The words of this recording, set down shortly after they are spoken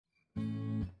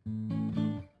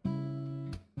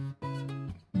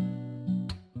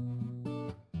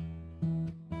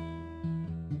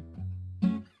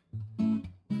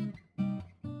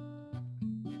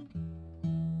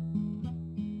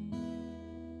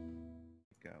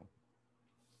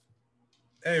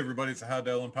Hey everybody, it's the How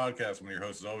Dylan Podcast. One of your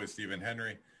hosts is always Stephen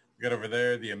Henry. We got over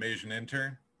there the Amazing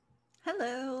intern.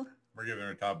 Hello. We're giving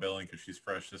her top billing because she's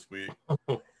fresh this week.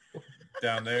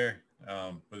 Down there,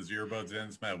 with his earbuds in,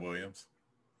 it's Matt Williams.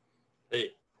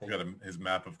 Hey. He's got his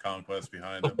map of conquest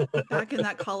behind him. Back in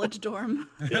that college dorm.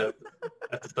 Yeah,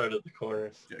 at the start of the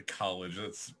corners. Yeah, college.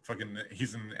 That's fucking.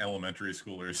 He's in elementary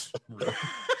schoolers.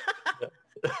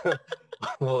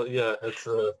 Well, yeah, it's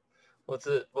what's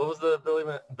it? What was the Billy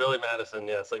Madison?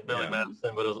 Yeah, it's like Billy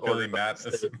Madison, but it was Billy ordered by the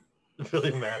Madison. state.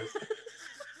 Billy Madison.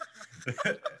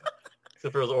 Except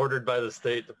it was ordered by the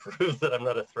state to prove that I'm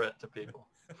not a threat to people.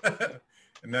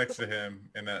 And next to him,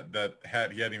 in that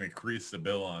hat, he hadn't even creased the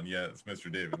bill on yet. It's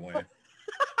Mr. David Wayne.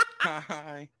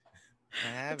 Hi. I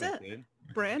have What's it, dude.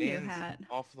 Brand new Hands hat.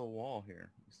 off the wall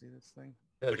here. You see this thing?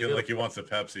 Yeah, Looking like he wants a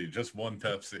Pepsi. Just one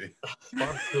Pepsi.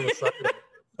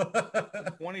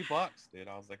 $20, dude.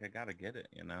 I was like, I gotta get it.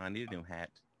 You know, I need a new hat.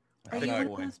 Are you one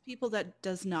of those people that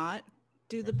does not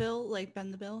do the bill, like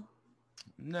bend the bill?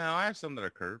 No, I have some that are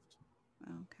curved.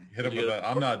 Oh, okay. Hit him with that.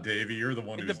 I'm not Davey. You're the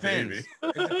one It who's depends. Davey.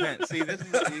 It depends. See, this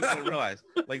is you gotta realize,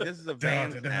 like, this is a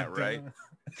Vans hat, right?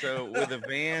 So with a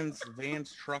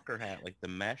Vans trucker hat, like the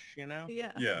mesh, you know,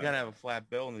 Yeah. Yeah. you gotta have a flat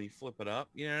bill and then you flip it up.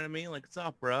 You know what I mean? Like, it's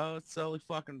up, bro. It's totally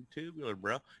fucking tubular,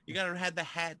 bro. You gotta have the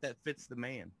hat that fits the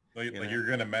man. Like, You know? you're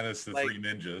gonna menace the Like- three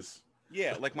ninjas.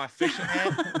 Yeah, like my fishing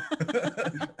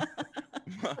hat.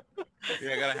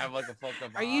 Yeah, I gotta have like a fucked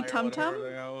up. Are you eye or Tum whatever Tum?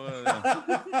 the hell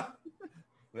was.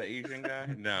 The Asian guy?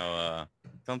 No,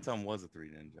 Tum Tum was a Three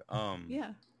Ninja.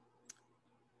 Yeah.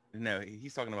 No,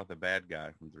 he's talking about the bad guy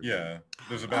from Three Yeah,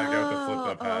 there's a bad guy with the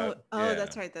flipped up hat. Oh, Yeah.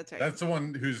 that's right. That's right. That's the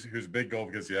one who's big goal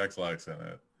because the X-Lax in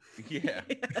it. Ninja. Yeah.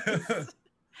 Yes.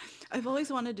 I've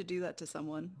always wanted to do that to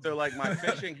someone. So like my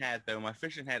fishing hat though, my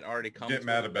fishing hat already comes Get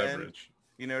mad with at bend. beverage.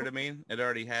 You know what I mean? It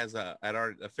already has a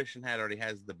fishing hat already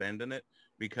has the bend in it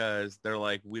because they're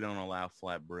like, we don't allow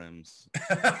flat brims.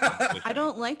 I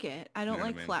don't like it. I don't You know what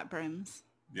like I mean? flat brims.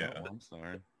 Yeah. Oh, I'm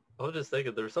sorry. I was just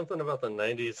thinking there was something about the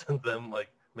 90s and them like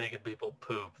making people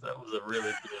poop. That was a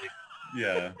really big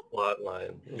Yeah. plot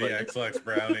line. The Like, X-Lax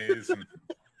brownies. And,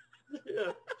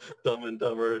 yeah. Dumb and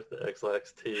Dumber, the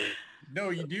X-Lax tea. no,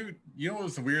 you do. You know what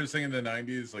was the weirdest thing in the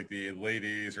 90s, like the late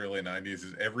 80s, early 90s,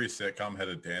 is every sitcom had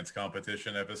a dance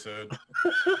competition episode.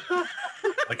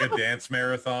 Like a dance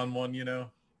marathon one, you know?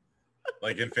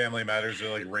 Like in Family Matters, they're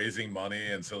like raising money.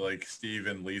 And so like Steve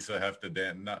and Lisa have to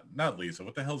dance. Not Lisa.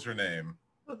 What the hell's her name?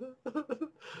 I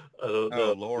don't know.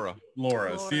 Oh, Laura. Laura.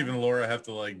 Laura. Steve and Laura have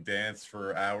to like dance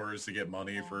for hours to get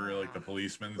money for like the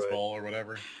policeman's Right. ball or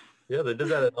whatever. Yeah, they did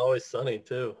that in Always Sunny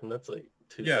too, and that's like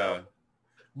 2000. Yeah.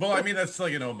 Well, I mean, that's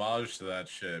like an homage to that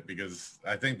shit because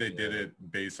I think they did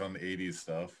it based on the 80s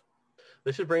stuff.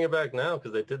 They should bring it back now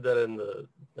because they did that in the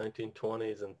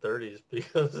 1920s and 30s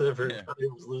because everybody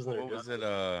was losing their What was jobs.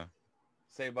 it?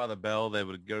 Saved by the Bell. They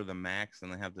would go to the Max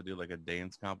and they have to do like a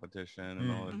dance competition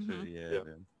and all that Mhm. shit. Yeah. Yep.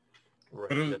 Dude. Right.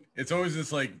 But it's always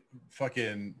this like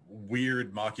fucking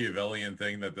weird Machiavellian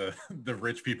thing that the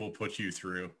rich people put you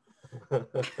through.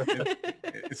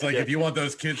 It's like, Yeah. if you want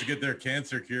those kids to get their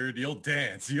cancer cured, you'll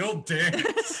dance. You'll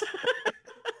dance.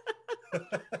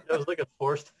 It was like a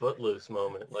forced footloose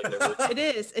moment. Like they're It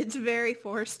is. It's very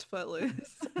forced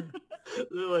footloose.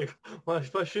 like,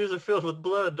 my shoes are filled with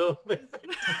blood. Don't make me.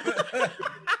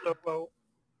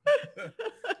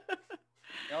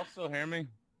 Y'all still hear me?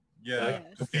 Yeah.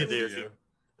 Yes. Can't see Yeah. you.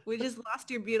 We just lost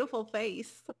your beautiful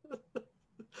face.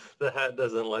 The hat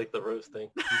doesn't like the roasting.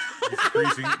 He's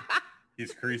creasing.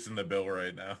 He's creasing the bill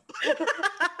right now.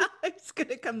 It's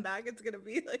gonna come back. It's gonna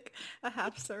be like a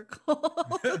half circle.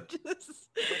 Just,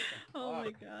 oh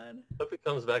my god. Hope it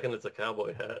comes back and it's a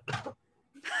cowboy hat.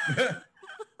 I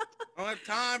don't have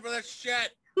time for that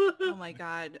shit. Oh my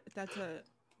god.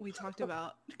 We talked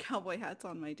about cowboy hats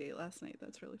on my date last night.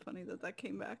 That's really funny that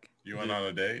came back. You went on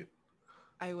a date?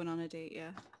 I went on a date,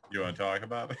 yeah. You want to talk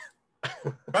about it?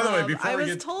 By the way, I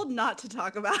was told not to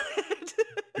talk about it.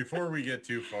 before we get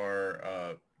too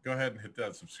far, go ahead and hit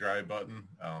that subscribe button.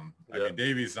 I Yeah. mean,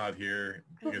 Davey's not here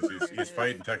because he's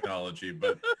fighting technology,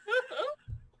 but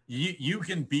you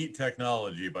can beat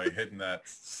technology by hitting that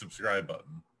subscribe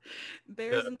button.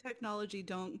 Bears and technology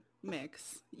don't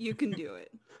mix. You can do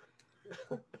it.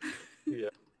 Yeah.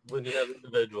 When you have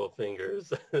individual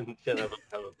fingers and can have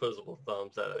opposable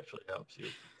thumbs, that actually helps you.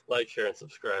 Like, share, and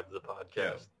subscribe to the Yeah.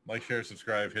 podcast. Like, share,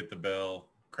 subscribe, hit the bell,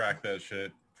 crack that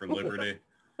shit for liberty.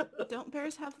 Don't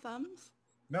bears have thumbs?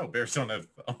 No, bears don't have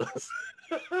thumbs.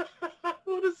 I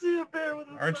want to see a bear with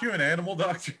a Aren't you an animal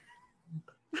doctor?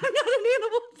 I'm not an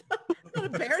animal. I'm not a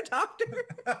bear doctor.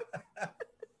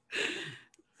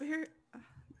 Bear.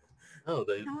 No,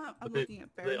 I'm they, looking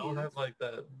at bear they all hands. have like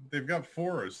that. They've got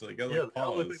forests. They got Yeah, like they all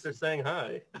look like paws. they're saying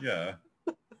hi. Yeah.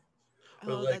 Or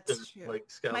Oh, like that's they're, true. like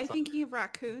Am I scouts. thinking of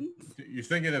raccoons? You're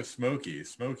thinking of Smokey.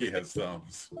 Smokey has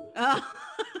thumbs Oh.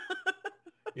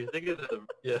 You're thinking of,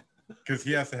 yeah. because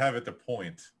he has to have it to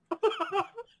point.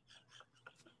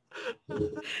 To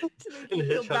make And you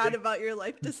feel bad hitchhiking. about your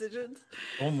life decisions.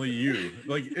 Only you.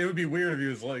 Like, it would be weird if he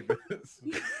was like this.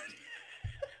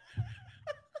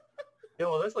 Yeah,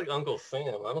 well, that's like Uncle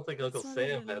Sam. I don't think Uncle That's not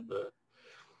Sam even-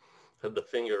 had the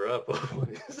finger up.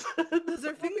 Those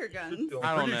are finger guns.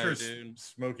 I don't Pretty know, sure dude.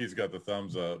 Smokey's got the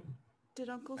thumbs up. Did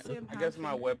Uncle Sam I have guess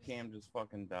my fingers? webcam just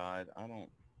fucking died. I don't.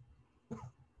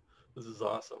 This is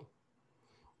awesome.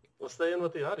 Let's stay in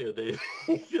with the audio, Dave,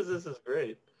 because this is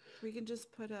great. We can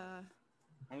just put a...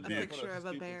 I'm A just gonna put picture of a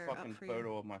stupid bear up fucking for you.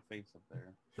 photo of my face up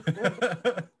there.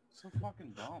 So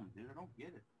fucking dumb, dude. I don't get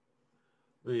it.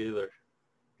 Me either.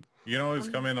 You can always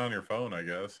come in on your phone, I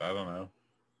guess. I don't know.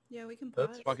 Yeah, we can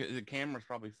That's put... Fucking the camera's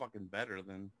probably fucking better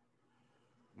than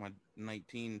my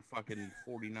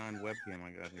 1949 webcam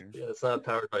I got here. Yeah, it's not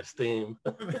powered by Steam.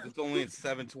 It's only at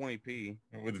 720p.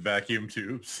 With vacuum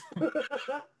tubes.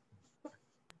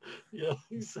 Yeah,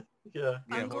 yeah. Yeah,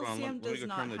 Uncle hold on. Sam Let me does go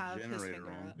not turn the have his generator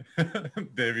finger on.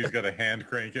 up. Davey's got to hand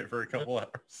crank it for a couple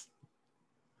hours.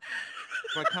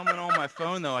 If I come in on my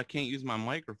phone though, I can't use my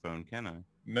microphone, can I?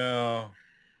 No.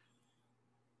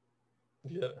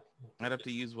 Yeah. I'd have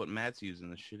to use what Matt's using,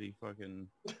 the shitty fucking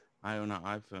Iona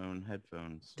iPhone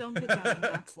headphones. Don't get down to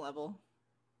Matt's level.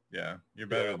 Yeah, you're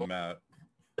better Yeah. than Matt.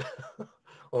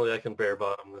 Only I can bare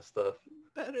bottom this stuff.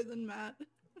 Better than Matt.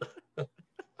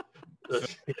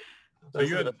 That's, you had- that's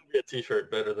gonna be a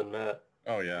t-shirt better than Matt.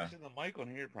 Oh, yeah. Actually, the mic on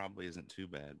here probably isn't too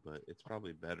bad, but it's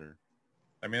probably better.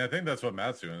 I mean, I think that's what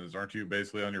Matt's doing. Is aren't you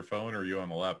basically on your phone or are you on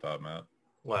the laptop, Matt?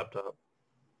 Laptop.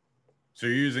 So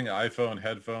you're using iPhone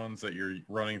headphones that you're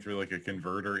running through like a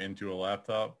converter into a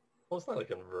laptop? Well, it's not a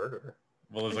converter.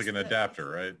 Well, there's like It's an the- adapter,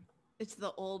 right? It's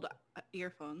the old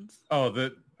earphones. Oh,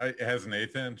 it has an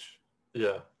 1/8 inch?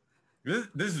 Yeah.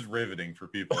 This is riveting for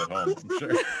people at home, I'm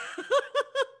sure.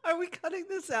 Are we cutting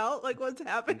this out? Like, what's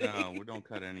happening? No, we don't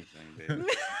cut anything, baby.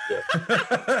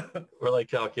 We're like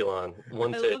Calculon.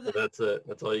 One I take, love that. that's it.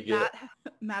 That's all you get.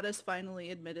 Matt has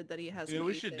finally admitted that he has. Yeah, an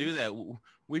we should eighth do inch. that.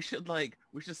 We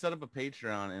should set up a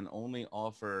Patreon and only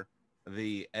offer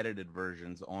the edited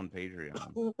versions on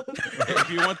Patreon. If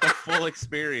you want the full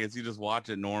experience, you just watch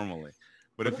it normally.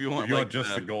 But if you want, You like, want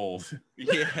just the gold.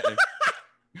 yeah,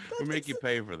 we make you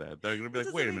pay for that. They're gonna be like,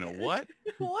 That wait a doesn't minute, make- what?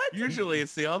 What? Usually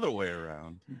it's the other way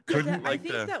around. Couldn't I like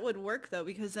think the- that would work though,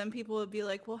 because then people would be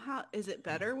like, "Well, how is it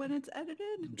better when it's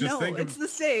edited?" Just No, think of- it's the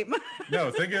same. No,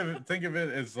 think of it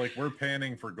as like we're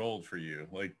panning for gold for you.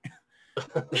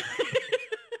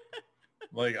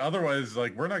 Like otherwise,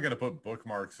 like we're not gonna put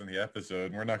bookmarks in the episode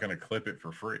and we're not gonna clip it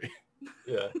for free.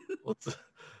 Yeah.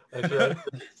 Actually,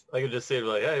 I could just say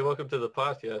like, hey, welcome to the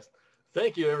podcast.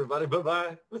 Thank you, everybody.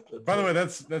 Bye-bye. By the way,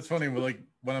 that's funny. Like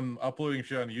when I'm uploading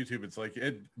shit on YouTube, it's like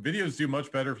videos do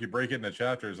much better if you break it into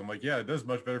chapters. I'm like, yeah, it does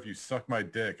much better if you suck my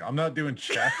dick. I'm not doing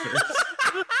chapters.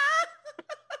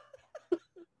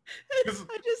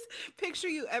 I just picture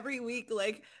you every week,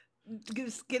 like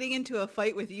just getting into a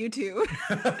fight with you two.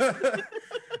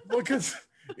 Well, because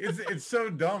it's so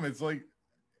dumb. It's like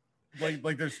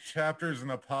there's chapters in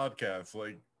a podcast.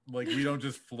 Like we don't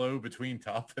just flow between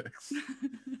topics.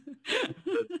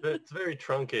 It's very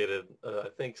truncated. I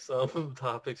think some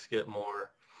topics get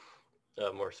more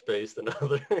space than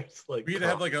others. Like We need to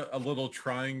have like a little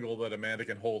triangle that Amanda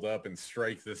can hold up and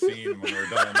strike the scene when we're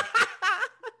done.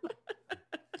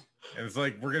 And it's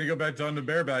like, we're going to go back down to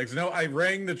bear bags. No, I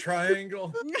rang the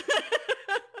triangle.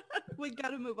 We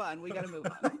gotta move on. We gotta move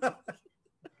on.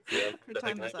 yeah, Her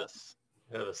time I is up. just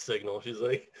have a signal. She's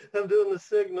like, I'm doing the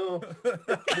signal.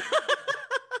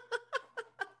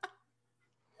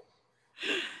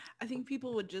 I think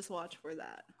people would just watch for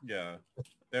that. Yeah,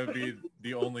 that would be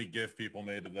the only gift people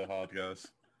made of the podcast.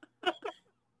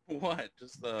 What?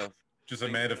 Just the Just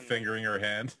Amanda fingering her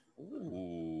hand.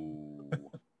 ooh.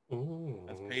 Ooh.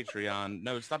 That's Patreon.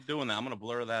 No, stop doing that. I'm gonna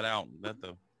blur that out. That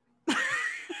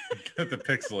Have to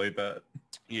pixelate that.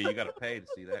 yeah, you gotta pay to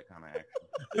see that kind of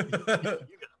action.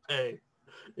 Hey,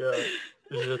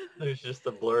 yeah. There's just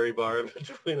a blurry bar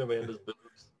between Amanda's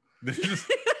boobs.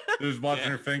 There's watching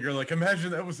her finger like,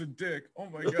 imagine that was a dick. Oh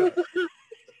my God.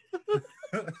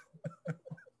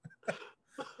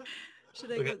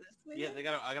 Should I Okay. go this way? Yeah, then?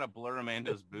 I gotta blur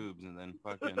Amanda's boobs and then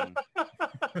fucking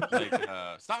like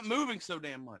stop moving so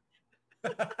damn much.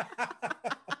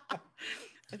 I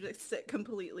just sit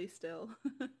completely still.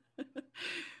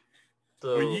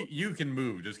 So Well, you can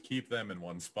move. Just keep them in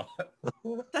one spot.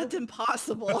 That's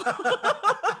impossible.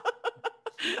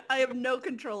 I have no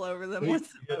control over them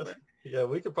whatsoever. yeah,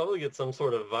 we could probably get some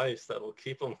sort of vice that'll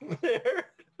keep them there.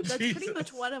 That's pretty much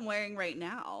Jesus. what I'm wearing right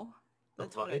now. A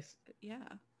That's what vice? yeah.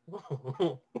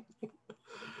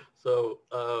 So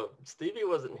Stevie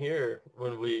wasn't here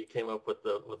when we came up with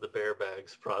the bear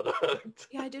bags product.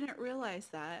 Yeah, I didn't realize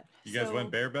that. You guys So,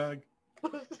 went bear bag?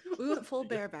 We went full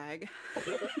bear bag.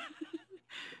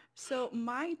 So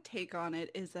my take on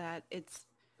it is that it's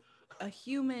a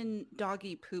human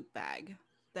doggy poop bag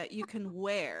that you can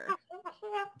wear.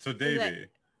 So Davey,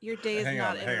 Your day is Hang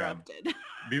not on, hang on. interrupted.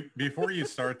 before you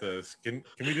start this, can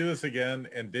we do this again?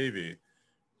 And Davey,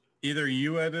 either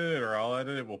you edit it or I'll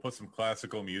edit it. We'll put some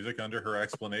classical music under her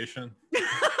explanation.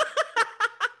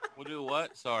 We'll do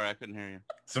what? Sorry, I couldn't hear you.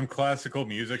 Some classical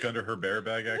music under her bear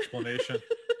bag explanation.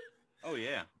 Oh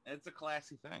yeah, it's a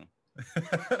classy thing.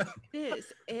 It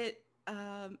is.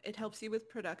 It helps you with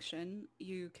production.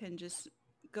 You can just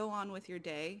go on with your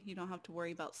day. You don't have to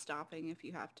worry about stopping if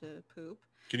you have to poop.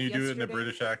 Can you do it in a Yesterday-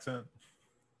 British accent?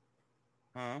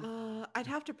 Huh? I'd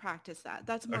have to practice that.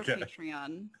 That's more Okay.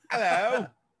 Patreon. Hello.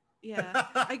 Yeah.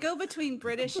 I go between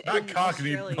British Not and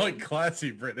Cockney, Australian. like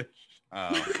classy British.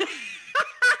 Oh.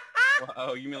 Well,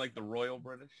 oh, you mean like the Royal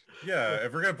British? Yeah,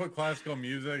 if we're gonna put classical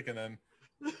music and then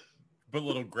put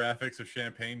little graphics of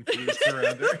champagne flutes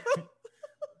around her.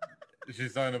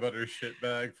 She's talking about her shit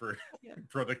bag for Yeah.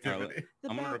 productivity. The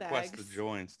I'm gonna bear request bags. to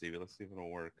join, Stevie. Let's see if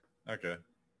it'll work Okay.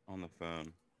 on the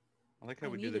phone. I like how I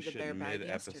we do needed this the shit bear bag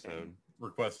mid-episode. yesterday.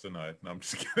 Request denied. No, I'm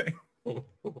just kidding.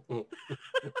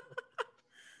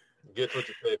 Get what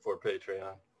you pay for,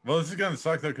 Patreon. Well, this is gonna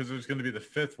suck though because there's gonna be the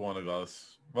fifth one of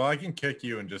us. Well, I can kick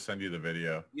you and just send you the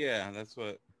video. Yeah, that's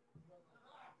what.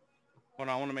 Hold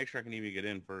on, I want to make sure I can even get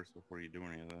in first before you do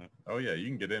any of that. Oh yeah, you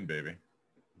can get in, baby.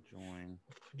 Join.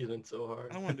 Get in so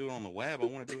hard. I don't want to do it on the web. I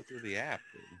want to do it through the app.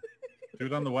 Dude. Do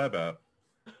it on the web app.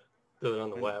 Do it on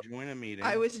the web. Join a meeting.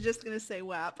 I was just going to say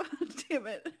WAP. Damn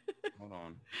it. Hold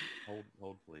on.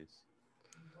 Hold, please.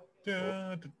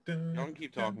 Y'all can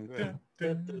keep talking, go ahead.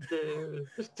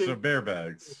 So bear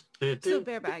bags. So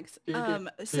bear bags.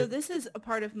 So this is a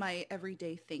part of my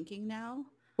everyday thinking now.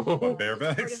 What, bear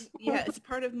Part bags? of, yeah, it's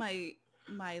part of my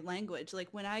language. Like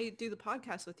when I do the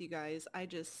podcast with you guys,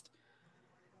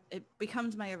 it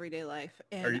becomes my everyday life.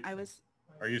 And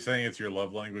Are you saying it's your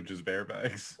love language is bear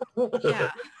bags? yeah.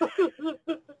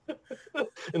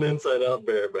 An inside out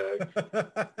bear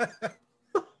bag.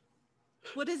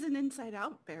 What is an inside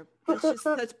out bear?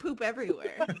 That's poop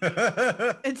everywhere.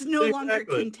 It's no longer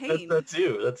Exactly. contained. That's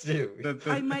you. That's you.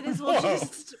 I might as well Whoa.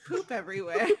 just poop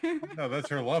everywhere. No, that's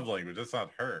her love language. That's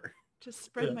not her. Just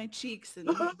spread Yeah. my cheeks and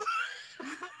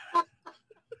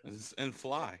And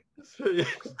fly.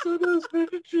 So does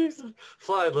Richard Jason.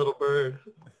 Fly, little bird.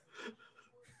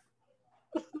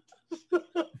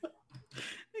 I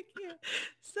can't.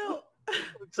 So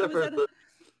Except was for that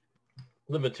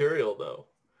the material, though.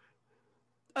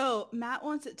 oh, Matt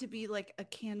wants it to be like a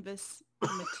canvas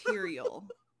material,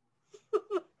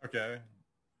 Okay.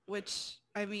 which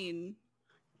I mean,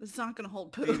 it's not going to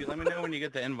hold Stevie, poop. let me know when you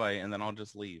get the invite, and then I'll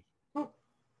just leave.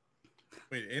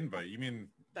 Wait, invite? You mean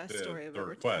Best story I've the ever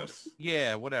request?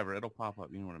 Yeah, whatever. It'll pop up.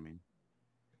 You know what I mean?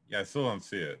 Yeah, I still don't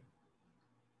see it.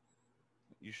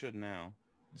 You should now.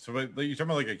 So wait, you're talking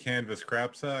about like a canvas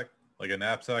crap sack? Like a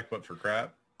knapsack, but for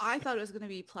crap? I thought it was going to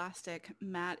be plastic.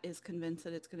 Matt is convinced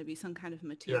that it's going to be some kind of Yeah,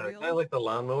 material. kind of like the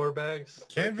lawnmower bags.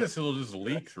 Canvas, it'll just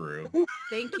leak through.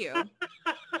 Thank you.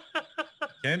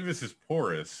 Canvas is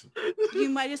porous. You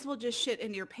might as well just shit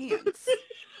in your pants.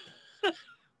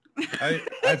 I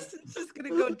It's just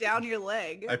going to go down your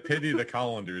leg. I pity the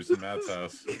Collanders in Matt's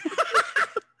house.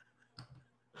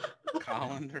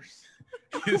 Colanders.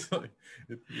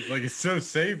 It's so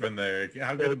safe in there.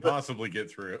 How could it possibly get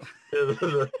through?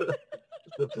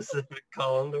 The Pacific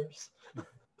Colanders.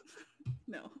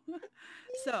 No.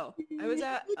 So I was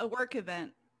at a work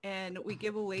event and we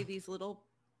give away these little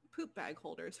poop bag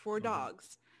holders for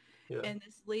dogs. Yeah. And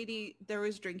this lady, there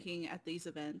was drinking at these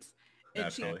events.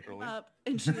 And she Naturally. came up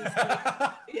and she was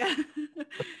like, yeah.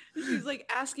 She was like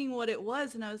asking what it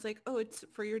was. And I was like, oh, it's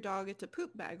for your dog. It's a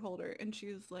poop bag holder. And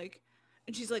she was like,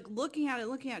 and she's like looking at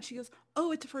it. She goes,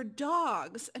 oh, it's for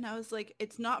dogs. And I was like,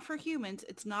 it's not for humans.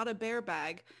 It's not a bear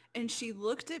bag. And she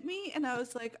looked at me and I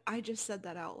was like, I just said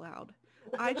that out loud.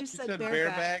 I just You said said bear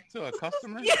bag. to a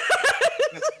customer? Yeah.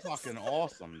 That's fucking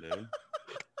awesome, dude.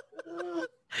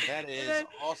 That is then-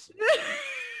 awesome.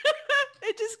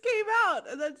 It just came out.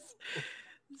 And that's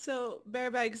so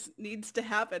bear bags needs to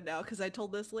happen now because I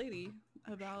told this lady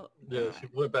about. Yeah, she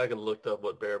went back and looked up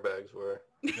what bear bags were.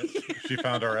 She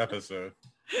found our episode.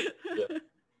 Yeah.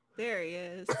 There he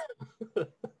is.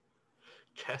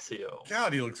 Casio.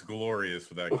 God, he looks glorious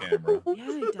with that camera.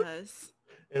 Yeah, he does.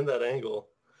 In that angle.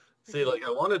 See, like, I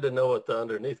wanted to know what the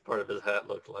underneath part of his hat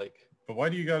looked like. But why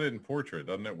do you got it in portrait?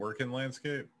 Doesn't it work in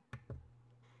landscape?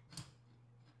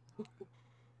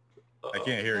 I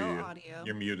can't hear No you. audio.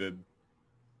 You're muted.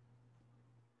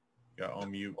 Got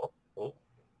on mute. Oh.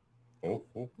 Oh,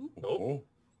 oh, oh, oh.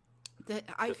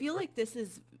 I feel like this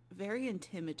is very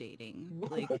intimidating.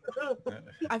 Like,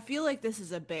 I feel like this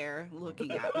is a bear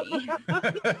looking at me.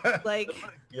 Like,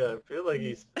 Yeah, I feel like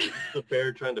he's the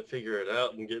bear trying to figure it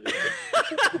out and get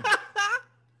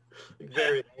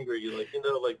very angry. Like,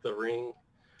 like the Ring,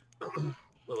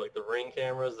 like the Ring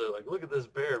cameras. They're like, look at this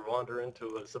bear wander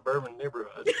into a suburban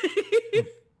neighborhood.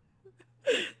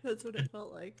 that's what it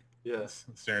felt like. Yeah.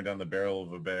 Staring down the barrel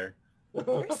of a bear.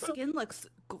 Your skin looks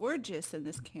gorgeous in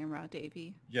this camera,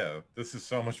 Davey. Yeah, this is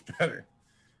so much better.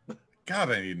 God,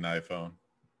 I need an iPhone.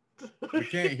 We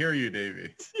can't hear you,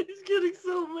 Davey. He's getting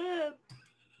so mad.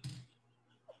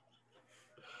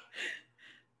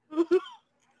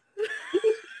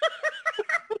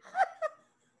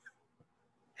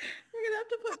 We're gonna have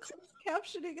to put closed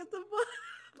captioning at the bottom.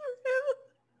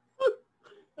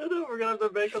 I know we're gonna have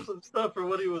to make up some stuff for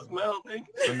what he was mouthing.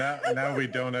 So now we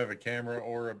don't have a camera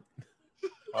or a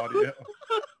audio.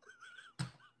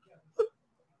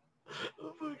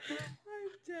 Oh my god.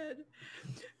 I'm dead.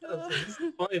 It's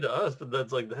funny to us, but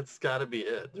that's got to be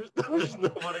it. There's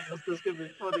nobody else that's gonna be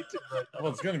funny to right now.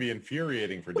 Well, it's going to be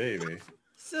infuriating for Davey.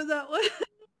 So that was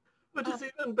But it's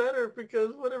even better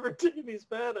because whenever Davey's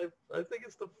mad, I think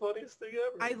it's the funniest thing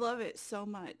ever. I love it so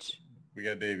much. We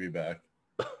got Davey back.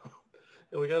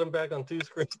 And we got him back on 2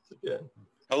 screens again.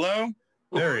 Hello?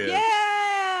 There he is.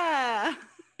 Yeah.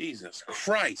 Jesus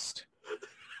Christ.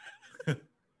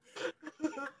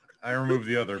 I removed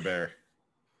the other bear.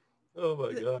 Oh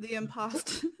my The, god. the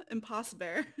impost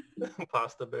bear.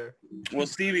 Pasta bear. Well,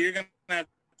 Stevie, you're going to have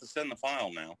to send the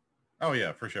file now. Oh,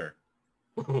 yeah, for sure.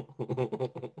 I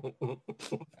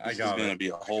This is got going to it. be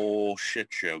a whole shit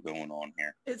show going on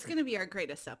here. It's gonna be our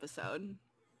greatest episode.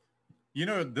 You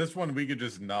know, this one we could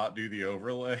just not do the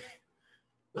overlay.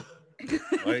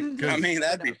 Like, I mean,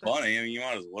 that'd be funny. I mean, you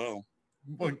might as well.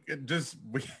 Well, we could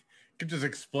just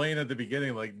explain at the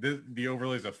beginning, like, the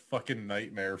overlay is a fucking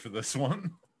nightmare for this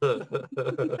one.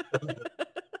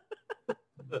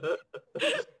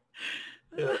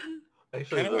 Yeah.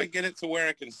 Actually, How do I get it to where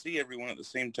I can see everyone at the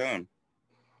same time?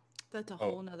 That's a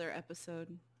whole nother episode.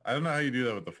 I don't know how you do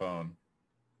that with the phone.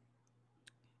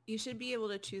 You should be able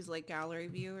to choose like gallery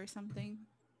view or something.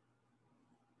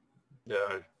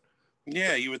 yeah.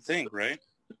 Yeah, you would think, right?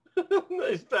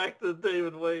 Nice back to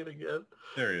David Wayne again.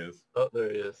 There he is. Oh,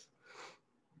 there he is.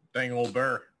 Dang old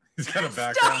bear. He's got a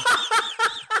background.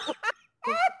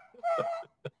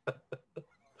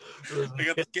 I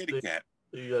got the kitty cat.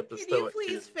 You got the Can you stoic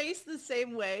please face the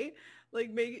same way? Like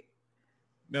make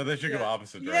No, they should go Yeah.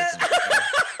 opposite Yeah. directions.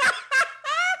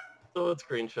 So let's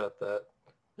screenshot that.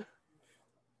 Hold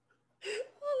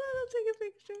on, I'll take a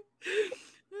picture.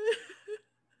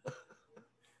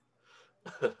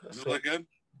 Does it look good?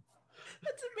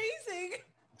 That's amazing.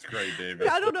 It's great, David.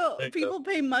 I don't know. There you People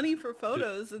pay money for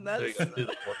photos, and There you that's go. Do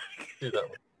that one. Do that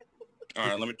one. All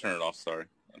right, let me turn it off. Sorry.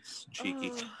 That's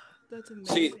cheeky. Oh, that's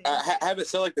amazing. See, have it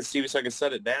set like this, Stevie, so I can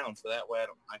set it down, so that way I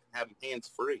can have them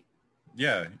hands free.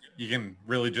 Yeah, you can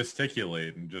really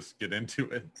gesticulate and just get into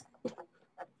it.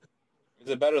 Is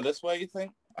it better this way, you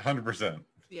think? 100%.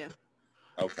 Yeah,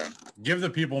 Okay. Give the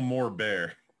people more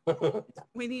bear.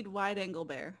 we need wide angle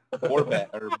bear. Or Why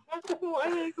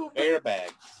did I go bear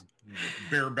bags.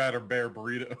 Bear batter, bear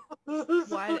burrito.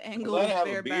 Wide angle Well, I have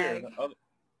bear a beard. bag.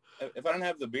 If I don't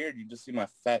have the beard, you just see my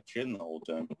fat chin the whole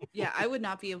time. Yeah, I would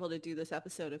not be able to do this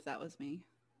episode if that was me.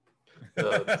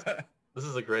 This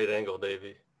is a great angle,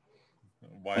 Davey.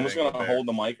 I'm just going to hold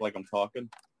the mic like I'm talking.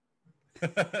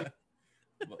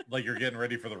 Like you're getting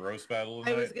ready for the roast battle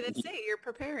I tonight? was gonna say you're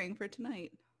preparing for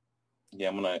tonight. Yeah,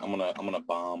 I'm gonna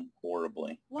bomb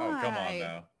horribly. Why? Oh, come on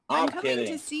now. I'm I'm coming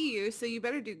kidding. to see you, so you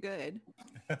better do good.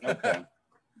 Okay.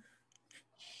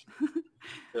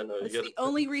 Yeah, no, you That's gotta, the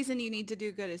only reason you need to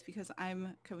do good is because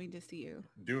I'm coming to see you.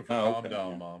 Do it for Oh, Calm okay,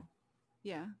 Down, yeah. Mom.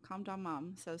 Yeah, calm down,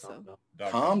 mom. So.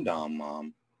 Calm down,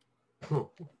 Mom.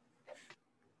 no.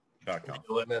 .com.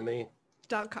 Looking at me.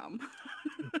 .com.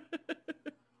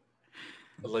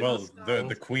 Like Well, this-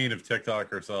 the queen of TikTok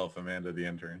herself, Amanda the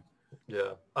intern.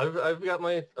 yeah, I've got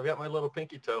my little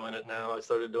pinky toe in it now. I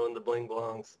started doing the bling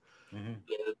blongs. Mhm.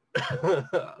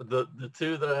 The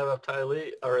two that I have up Ty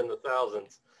Lee are in the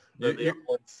thousands. The other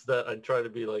ones that I try to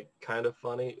be like kind of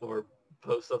funny or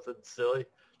post something silly,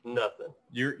 nothing.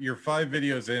 You're 5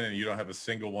 videos in and you don't have a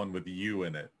single one with you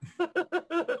in it.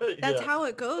 That's how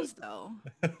it goes, though.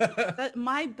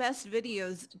 My best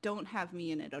videos don't have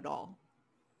me in it at all.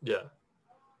 Yeah.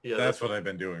 Yeah. That's what I've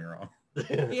been doing wrong.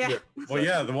 Yeah. Well,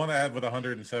 yeah, the one I had with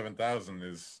 107,000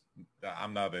 is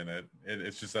I'm not in it.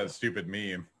 It's just that stupid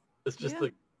meme. It's just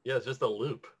it's just a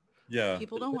loop. Yeah.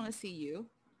 People don't want to see you.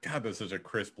 God, that's such a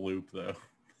crisp loop, though.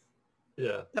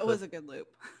 Yeah. That was a good loop.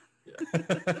 Yeah.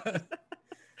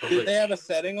 Did they have a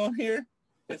setting on here?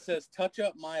 It says touch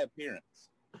up my appearance.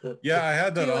 Yeah, I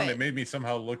had that Do on. it. It made me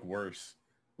somehow look worse.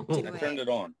 Do I turned it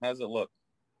on. How does it look?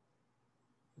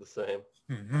 The same.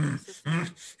 You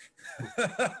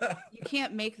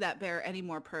can't make that bear any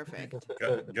more perfect.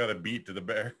 got a beat to the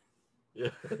bear. Yeah.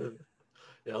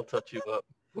 Yeah, I'll touch you up.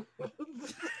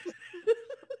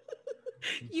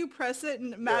 You press it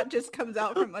and Matt just comes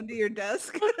out from under your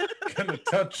desk. Gonna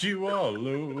touch you all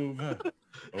over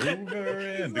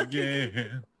and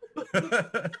again.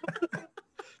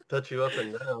 Touch you up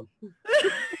and down.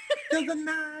 Till the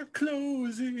night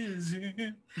closes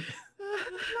in.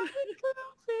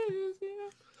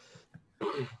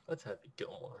 That's Happy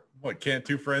Gilmore. What, can't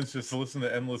two friends just listen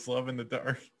to Endless Love in the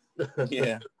Dark?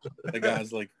 Yeah. The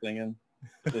guy's like singing.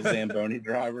 The Zamboni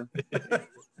driver.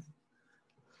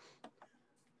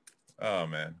 Oh,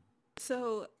 man.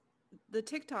 So the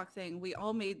TikTok thing, we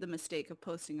all made the mistake of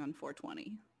posting on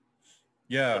 420.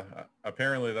 Yeah,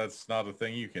 apparently that's not a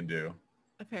thing you can do.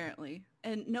 Apparently.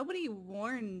 And nobody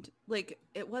warned, like,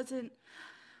 it wasn't,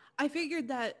 I figured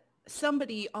that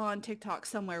somebody on TikTok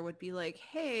somewhere would be like,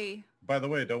 hey, By the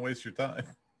way, don't waste your time.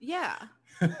 yeah.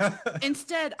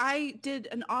 Instead, I did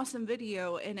an awesome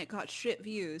video and it got shit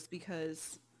views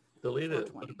because, Delete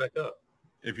it. Put it back up.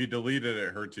 If you delete it,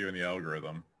 it hurts you in the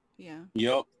algorithm. yeah.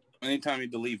 Yup. Anytime you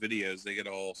delete videos, they get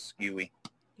all skewy.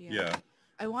 Yeah.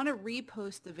 I want to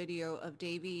repost the video of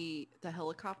Davey, the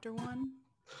helicopter one,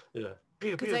 Yeah.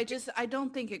 because I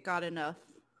don't think it got enough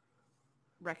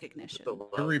recognition.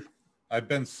 I've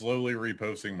been slowly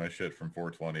reposting my shit from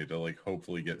 420 to like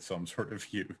hopefully get some sort of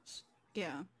views.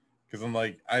 Yeah. Because I'm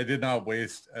like, I did not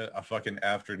waste a fucking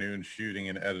afternoon shooting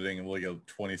and editing like a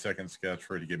 20-second sketch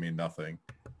for it to give me nothing.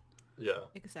 Yeah.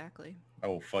 Exactly. I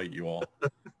will fight you all.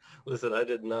 Listen, I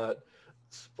did not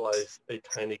splice a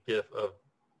tiny gif of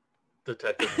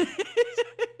Detective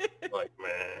like,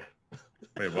 man.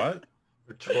 Wait, what?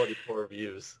 For 24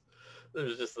 views.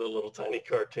 There's just a little tiny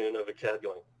cartoon of a cat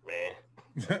going,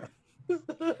 man.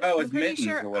 Oh, I'm it's pretty Mittens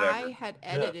sure or whatever. I had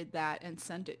edited that and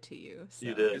sent it to you. So.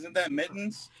 You did. Isn't that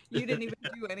Mittens? You didn't even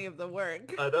do any of the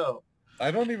work. I know.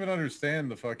 I don't even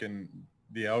understand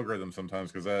the algorithm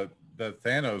sometimes because that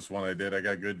Thanos one I did, I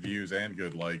got good views and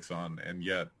good likes on, and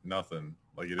yet nothing.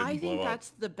 Like it didn't I blow think up. that's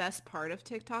the best part of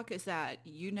TikTok is that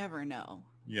you never know.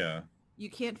 Yeah. You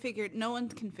can't figure it. No one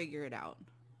can figure it out.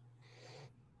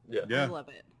 Yeah. Yeah. I love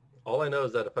it. All I know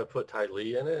is that if I put Ty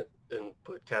Lee in it and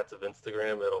put Cats of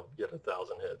Instagram, it'll get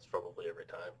 1,000 hits probably every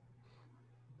time.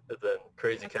 And then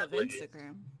Crazy Cats Cat of Lee.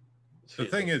 Instagram. The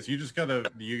thing is, you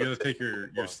gotta take your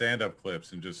stand-up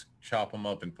clips and just chop them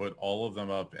up and put all of them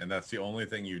up, and that's the only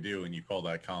thing you do, and you call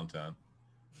that content.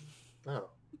 Oh,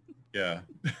 Yeah.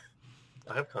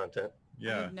 I have content. I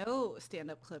Yeah. have no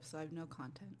stand-up clips, so I have no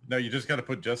content. No, you just got to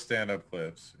put just stand-up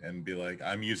clips and be like,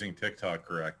 I'm using TikTok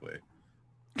correctly.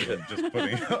 And just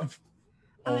putting up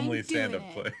I'm only doing stand-up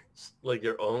it. clips. Like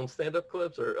your own stand-up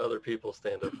clips or other people's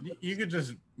stand-up? You could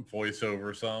just voice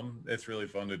over some. It's really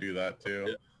fun to do that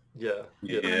too. Yeah.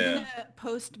 Yeah. I'm gonna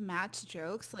post Matt's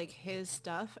jokes, like his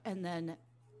stuff, and then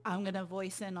I'm gonna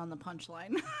voice in on the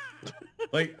punchline.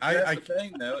 Like That's I the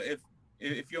thing, though.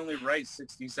 If you only write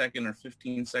 60-second or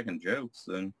 15-second jokes,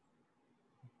 then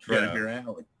it's right up Yeah. your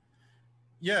alley.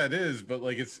 yeah, it is, but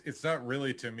like it's not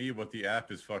really to me what the app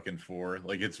is fucking for.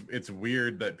 Like it's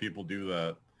weird that people do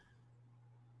that.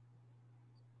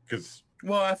 Cause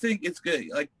Well, I think it's good,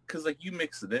 like, cause like you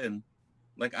mix it in.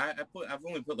 Like I've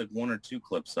only put like 1 or 2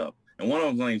 clips up, and one of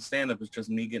them's not even stand up. It's just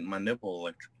me getting my nipple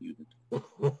electrocuted.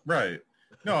 right.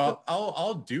 No,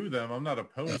 I'll do them. I'm not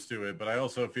opposed to it, but I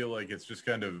also feel like it's just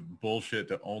kind of bullshit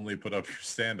to only put up your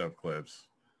stand-up clips.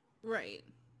 Right.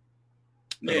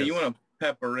 Yeah, you want to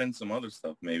pepper in some other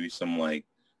stuff, maybe some like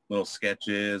little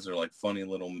sketches or like funny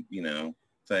little,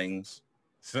 things.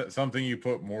 Something you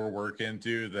put more work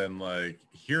into than like,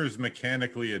 here's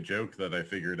mechanically a joke that I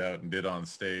figured out and did on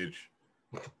stage.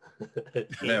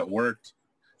 That worked.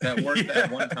 That worked Yeah.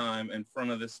 that one time in front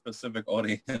of this specific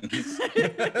audience.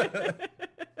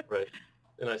 Right.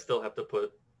 And I still have to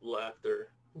put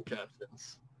laughter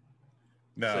captions.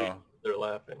 No. So they're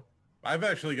laughing. I've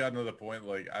actually gotten to the point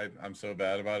like I'm so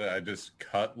bad about it. I just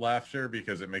cut laughter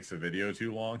because it makes the video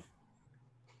too long.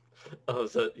 Oh,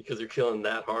 is that because you're killing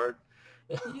that hard?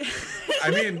 Yeah.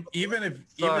 I mean, even if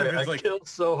Sorry, it's I like, killed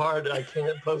so hard I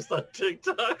can't post on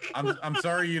TikTok. I'm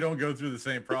sorry you don't go through the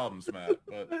same problems, Matt,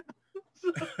 but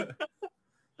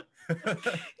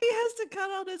He has to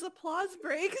cut out his applause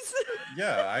breaks.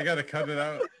 yeah, I got to cut it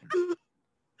out.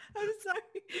 I'm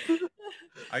sorry.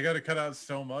 I got to cut out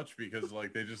so much because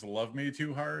like they just love me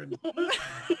too hard.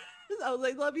 I was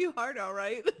like, love you hard, all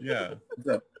right. Yeah.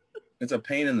 It's a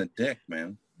pain in the dick,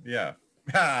 man. Yeah.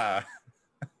 Ah.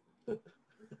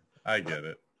 I get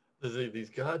it.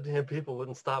 These goddamn people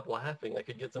wouldn't stop laughing. I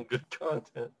could get some good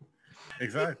content.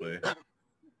 Exactly.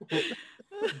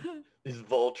 These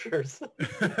vultures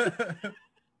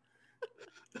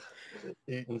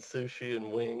eating sushi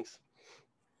and wings.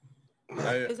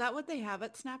 Is that what they have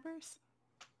at Snappers?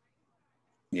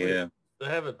 Yeah. They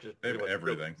have it just They have pretty much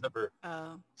everything. except for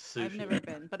Oh, sushi. I've never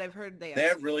been, but I've heard they They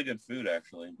have really good food,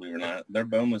 actually, believe it or not. Their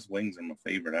boneless wings are my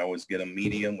favorite. I always get a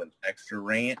medium with extra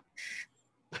ranch.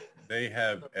 They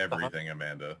have everything,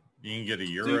 Amanda. You can get a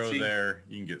Euro Sushi. there.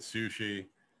 You can get sushi.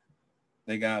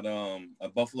 They got a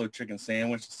buffalo chicken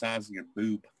sandwich the size of your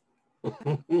boob.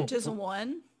 Just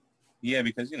one. Yeah,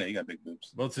 because, you got big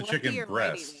boobs. Well, it's a Lefty chicken or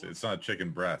righty, breast. then? It's not chicken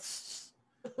breasts.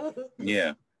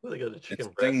 Yeah. They got a chicken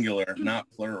It's breast. singular,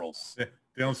 not plurals. They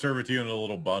don't serve it to you in a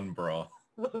little bun bra.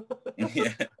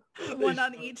 Yeah. One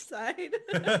on each side.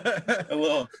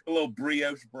 A little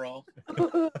brioche bra.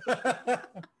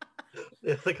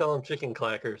 Yeah, they call them chicken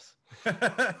clackers.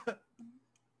 Oh,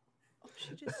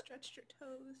 she just stretched her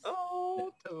toes.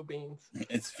 Oh, toe beans.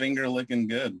 It's finger licking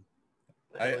good.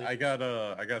 I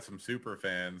got some super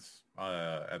fans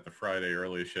at the Friday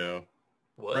early show.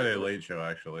 What? Friday late show,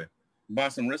 actually. Buy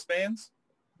some wristbands?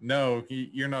 No,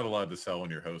 you're not allowed to sell when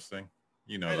you're hosting.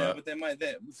 You know I know, that.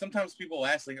 but sometimes people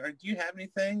ask, like, do you have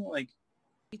anything? Like,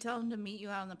 You tell them to meet you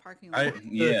out in the parking lot.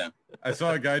 yeah. I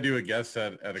saw a guy do a guest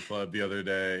set at a club the other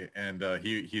day, and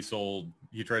he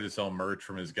tried to sell merch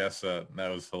from his guest set, and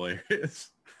that was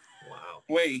hilarious. Wow.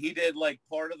 Wait, he did, like,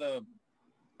 part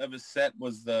of his set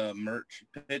was the merch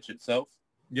pitch itself?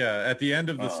 Yeah, at the end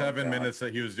of the Oh, 7 God. minutes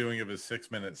that he was doing of his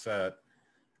 6-minute set,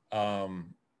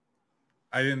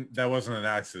 that wasn't an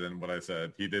accident what I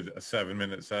said. He did a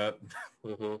 7-minute set.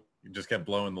 Mm-hmm. He just kept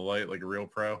blowing the light like a real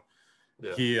pro.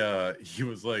 Yeah. He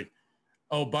was like,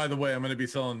 oh, by the way, I'm going to be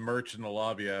selling merch in the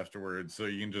lobby afterwards, so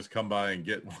you can just come by and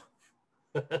get one.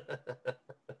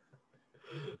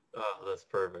 Oh, that's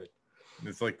perfect.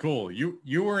 It's like, cool. You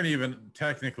weren't even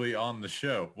technically on the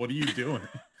show. What are you doing?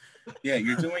 Yeah,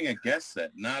 you're doing a guest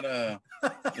set, not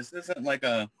this isn't like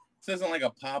a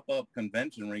pop-up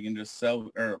convention where you can just sell,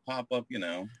 or a pop-up,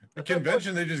 A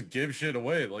convention, they just give shit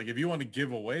away. Like, if you want to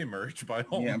give away merch, by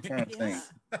all Yeah, I'm means. trying to think.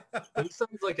 This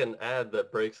sounds like an ad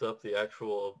that breaks up the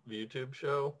actual YouTube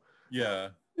show. Yeah.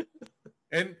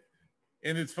 And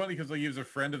it's funny because like he was a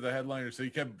friend of the headliner, so he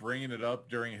kept bringing it up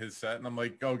during his set, and I'm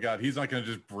like, oh god, he's not gonna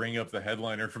just bring up the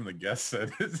headliner from the guest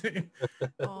set, is he?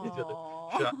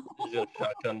 Aw. He's gonna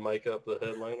shotgun mic up the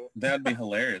headliner. That'd be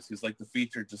hilarious because, like, the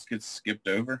feature just gets skipped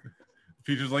over.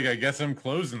 Feature's like, I guess I'm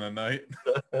closing the night.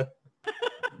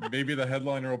 Maybe the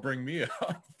headliner will bring me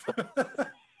up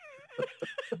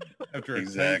after a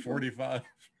Exactly. 45.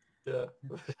 Yeah.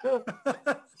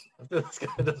 This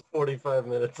guy does 45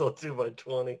 minutes. I'll do by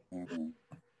 20. Mhm.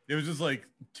 It was just like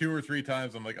 2 or 3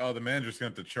 times. I'm like, oh, the manager's gonna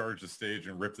have to charge the stage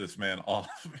and rip this man off.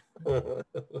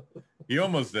 He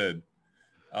almost did.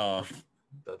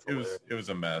 That's hilarious. It was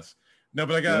a mess. No,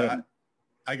 but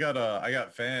I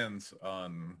got fans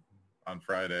on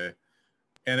Friday,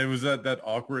 and it was that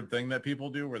awkward thing that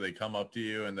people do where they come up to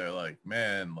you and they're like,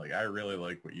 man, like I really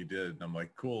like what you did. And I'm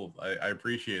like, cool, I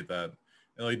appreciate that.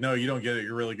 And like, no, you don't get it.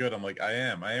 You're really good. I'm like, I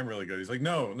am really good. He's like,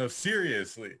 no,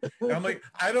 seriously. And I'm like,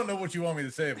 I don't know what you want me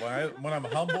to say. When I'm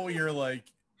humble, you're like,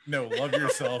 no, love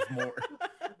yourself more.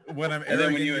 When I'm And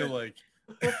then arrogant, when you're like,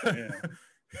 Yeah.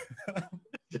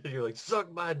 You're like,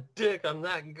 suck my dick. I'm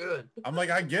that good. I'm like,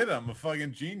 I get it. I'm a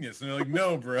fucking genius. And they're like,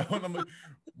 no, bro. And I'm like,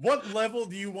 what level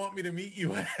do you want me to meet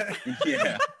you at?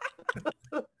 Yeah.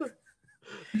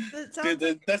 That sounds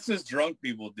Dude, that's just drunk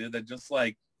people, dude. That just,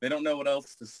 like, they don't know what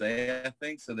else to say, I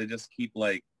think, so they just keep,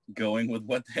 like, going with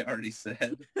what they already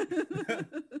said. But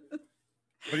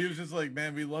he was just like,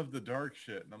 man, we love the dark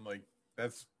shit. And I'm like,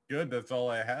 that's good. That's all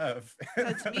I have.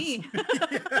 That's me.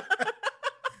 Yeah.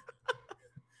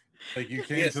 Like, you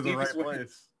came Yeah, to the right Stevie's wearing-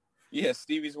 place. Yeah,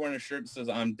 Stevie's wearing a shirt that says,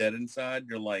 I'm dead inside.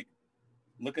 You're like,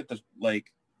 look at the,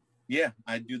 like, Yeah,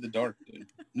 I do the dark, dude.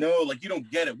 No, like, you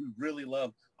don't get it. We really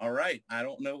love. All right, I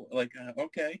don't know. Like,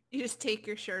 okay. You just take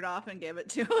your shirt off and give it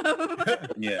to him.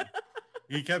 Yeah.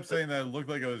 He kept saying that it looked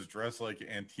like I was dressed like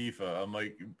Antifa. I'm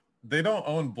like, they don't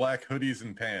own black hoodies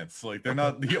and pants. Like, they're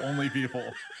not the only people.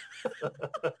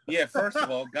 Yeah, first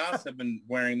of all, Goths have been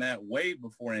wearing that way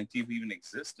before Antifa even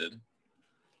existed.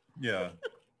 Yeah.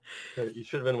 You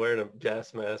should have been wearing a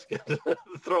gas mask and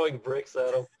throwing bricks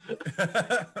at him.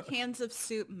 Cans of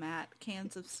soup, Matt.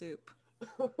 Cans of soup.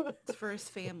 It's for his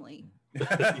family.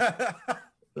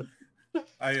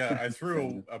 I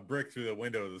threw a brick through the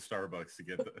window of the Starbucks to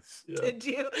get this. Yeah. Did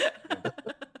you?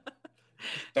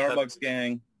 Starbucks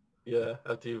gang. Yeah,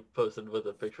 after you posted with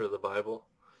a picture of the Bible.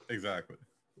 Exactly.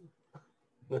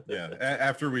 Yeah.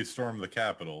 After we stormed the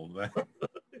Capitol.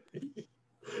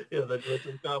 Yeah, that was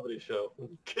a comedy show.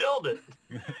 Killed it.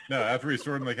 No, after we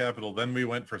stormed the Capitol, then we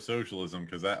went for socialism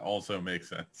because that also makes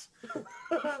sense.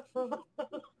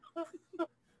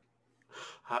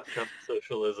 Hot cup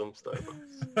socialism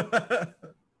Starbucks.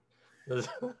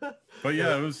 But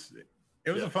yeah, it was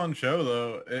Yeah. a fun show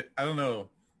though. I don't know.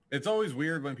 It's always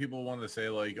weird when people want to say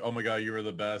like, "Oh my god, you were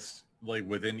the best," like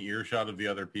within earshot of the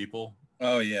other people.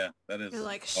 Oh, yeah. That is You're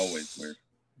like, always weird.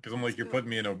 Because I'm like, you're putting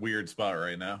me in a weird spot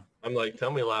right now. I'm like,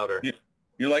 tell me louder. Yeah.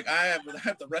 You're like, I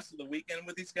have the rest of the weekend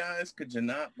with these guys. Could you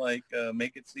not like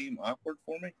make it seem awkward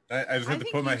for me? I just I have to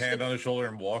think put my you hand should- on his shoulder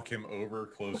and walk him over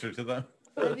closer to them.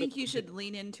 I think you should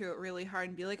lean into it really hard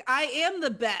and be like, I am the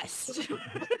best.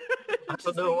 I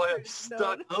don't know why I'm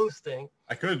stuck hosting.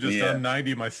 I could have just Yeah. done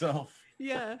 90 myself.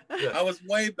 Yeah. I was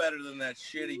way better than that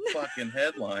shitty fucking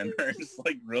headliner. It's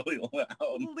like really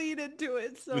loud. Lean into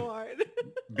it so hard.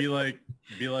 Be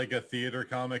like a theater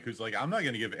comic who's like, I'm not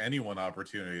gonna give anyone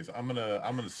opportunities. I'm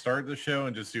gonna start the show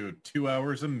and just do 2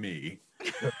 hours of me.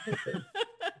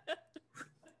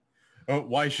 Oh,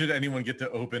 why should anyone get to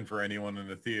open for anyone in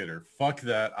the theater? Fuck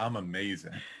that. I'm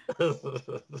amazing.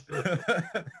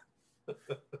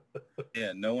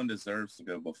 Yeah, no one deserves to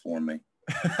go before me.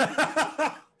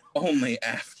 Only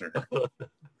after.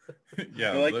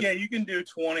 Yeah. They're like, yeah, you can do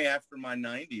 20 after my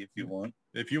 90 if you want.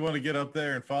 If you want to get up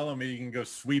there and follow me, you can go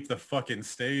sweep the fucking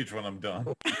stage when I'm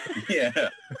done. Yeah.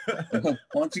 Why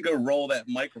don't you go roll that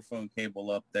microphone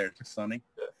cable up there, Sonny?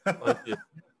 Why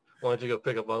don't you go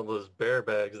pick up all those bear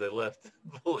bags they left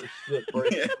full of shit for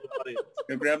Yeah. the audience?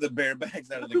 Go grab the bear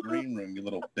bags out of the green room, you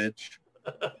little bitch.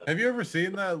 Have you ever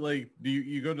seen that? Like, do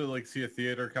you go to like see a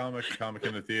theater comic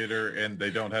in the theater, and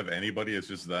they don't have anybody? It's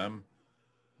just them.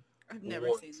 I've never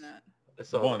Once. seen that. I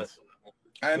saw Once.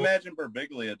 I imagine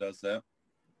Berbiglia does that.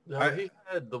 No, I- he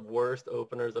had the worst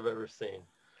openers I've ever seen.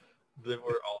 They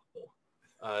were awful.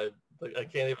 I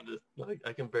can't even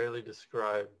I can barely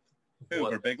describe. Who,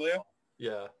 Berbiglia?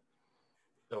 Yeah,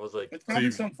 I was like, It's probably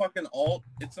you- some fucking alt.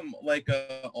 It's some like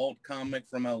a alt comic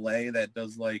from LA that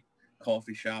does like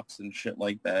coffee shops and shit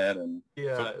like that. And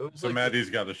yeah, it was So like Maddie's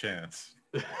got a chance.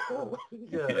 yeah,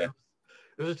 Yeah.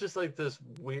 It was just like this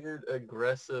weird,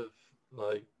 aggressive,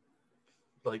 like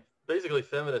basically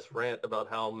feminist rant about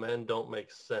how men don't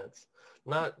make sense.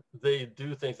 Not they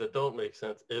do things that don't make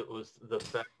sense. It was the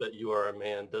fact that you are a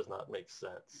man does not make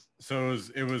sense. So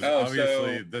it was Oh,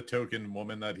 obviously so- the token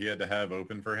woman that he had to have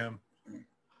open for him.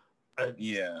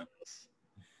 yeah,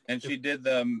 and she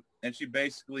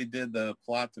basically did the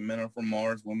plot to Men Are From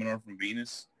Mars, Women Are From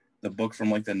Venus, the book from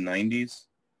like the 90s.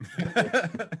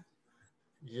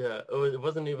 Yeah, it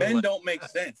wasn't even Men like, don't make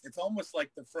sense. It's almost like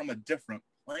they're from a different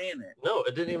planet. no,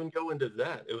 it didn't even go into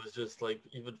that. It was just like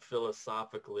even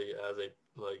philosophically as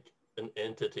an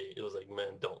entity, it was like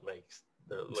men don't make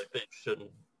like they shouldn't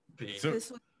be. So-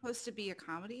 This was supposed to be a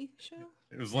comedy show?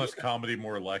 It was less comedy,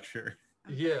 more lecture.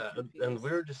 I'm very Yeah, and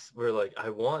confused. we're like, I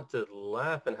want to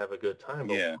laugh and have a good time,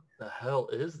 but Yeah. what the hell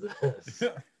is this?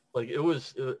 Like it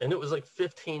was like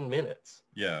 15 minutes,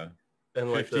 Yeah.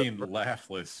 and like 15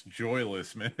 laughless,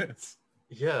 joyless minutes.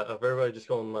 yeah, of everybody just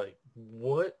going like,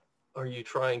 what are you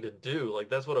trying to do? Like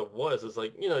that's what it was. It's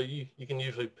like, you can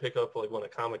usually pick up like when a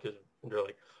comic is, and you're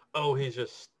like, oh, he's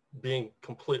just being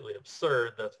completely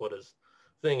absurd. That's what his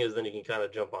thing is. Then you can kind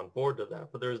of jump on board to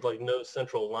that. But there's like no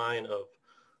central line of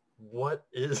what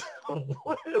is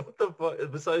what the fuck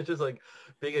besides just like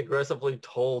being aggressively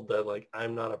told that like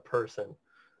I'm not a person.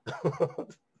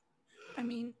 I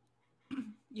mean,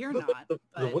 you're But not. the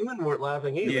But women weren't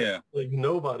laughing either. Yeah. Like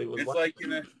nobody was It's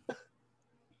laughing. like,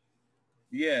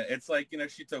 yeah, it's like,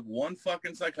 she took one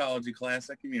fucking psychology class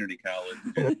at community college.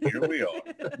 And here we are.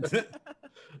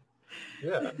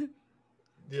 Yeah.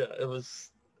 Yeah, it was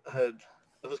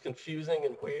confusing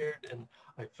and weird, and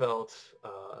I felt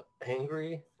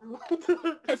angry.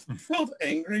 I felt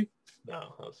angry.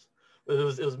 No,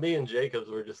 It was me and Jacobs.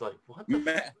 We're just like, what the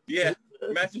Matt, yeah.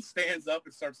 Matt just stands up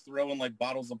and starts throwing like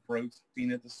bottles of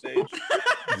protein at the stage.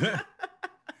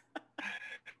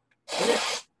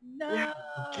 No.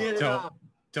 Get it out.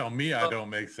 Tell me I don't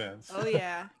make sense. Oh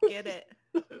yeah, get it.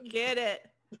 Get it.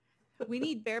 We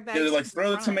need bear bags. Yeah, they're like,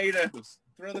 throw the tomatoes.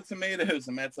 Throw the tomatoes.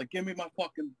 And Matt's like, give me my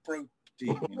fucking protein.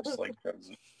 And just like,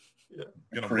 Yeah.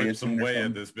 Gonna put some weight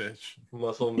in this bitch.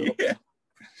 Muscle milk. yeah.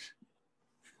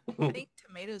 I think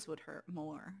tomatoes would hurt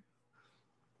more.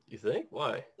 You think?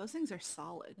 Why? Those things are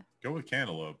solid. Go with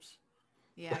cantaloupes.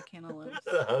 Yeah, cantaloupes.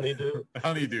 Honeydew.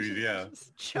 Honeydews, yeah.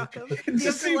 Just chuck them. Just You have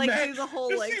to see like Matt- do the whole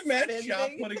Just like see Matt spin shot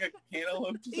thing. putting a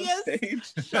cantaloupe to the Yes.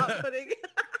 stage. Shot putting.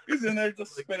 He's in there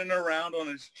just spinning around on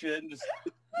his chin, just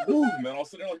boom, and all of a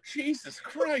sudden they're like, Jesus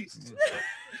Christ.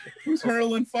 Who's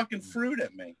hurling fucking fruit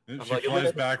at me? Then I'm she like,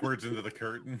 flies backwards into the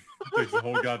curtain, takes the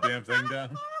whole goddamn thing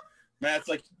down. Matt's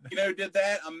like, you know who did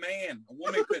that? A man. A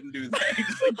woman couldn't do that. He's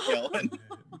just like yelling.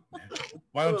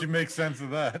 Why don't you make sense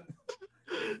of that?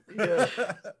 Yeah.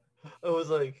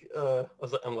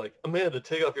 I'm like, Amanda,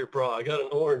 take off your bra. I got an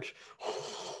orange.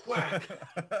 Whack.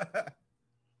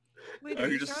 Wait, Are are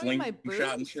you you just throwing my slingshot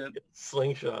and boobs? shit?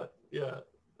 Slingshot. Yeah.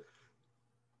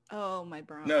 Oh, my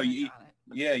bra. No, I you- got it.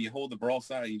 Yeah, you hold the bra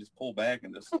side, you just pull back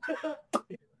and just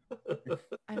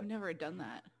I've never done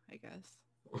that, I guess.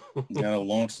 you gotta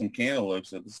launch some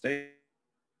cantaloupes at the stage.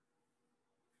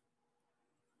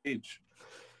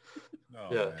 Oh,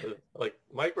 Yeah. man. Like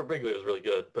Mike Birbiglia was really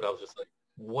good, but I was just like,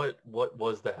 what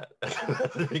was that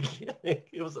at the beginning?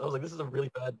 I was like, this is a really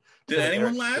bad Did Tim anyone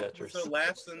Eric laugh? sketch or Was there something.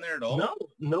 laughs in there at all? No,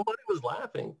 nobody was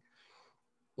laughing.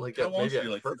 Like How long maybe did you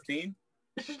at like first. 15?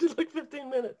 She did like 15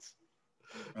 minutes.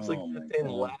 It's Oh like my 15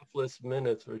 God. laughless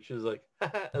minutes where she was like,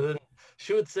 haha, and then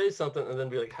she would say something and then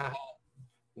be like, haha,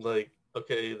 like,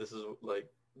 okay, this is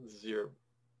your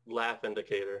laugh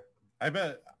indicator. I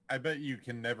bet you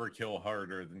can never kill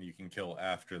harder than you can kill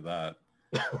after that.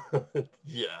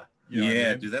 Yeah. You know what I Yeah,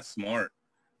 mean? dude, that's smart.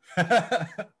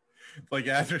 Like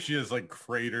after she just like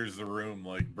craters the room,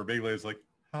 like Birbiglia's like,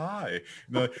 hi.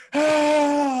 And they're like,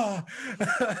 ah!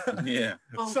 Yeah.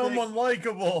 Oh, Someone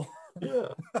likable. Yeah.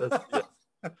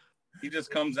 He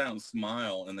just comes out and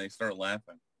smile and they start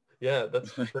laughing. Yeah,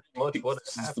 that's pretty much what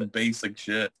It's just the happened. basic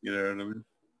shit, you know what I mean?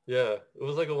 Yeah, it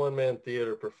was like a one-man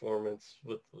theater performance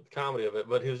with comedy of it,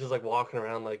 but he was just like walking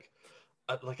around like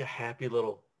a happy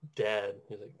little dad.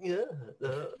 He's like, yeah,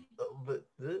 but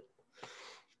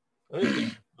I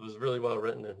mean, it was really well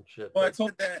written and shit. Well, I but-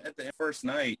 told that at the first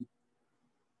night.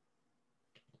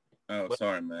 Oh, What?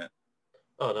 sorry, Matt.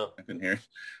 Oh no. I couldn't hear.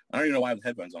 I don't even know why I have the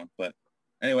headphones on, but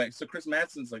anyway, so Chris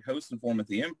Madsen's like hosting for him at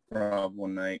the Improv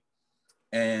one night,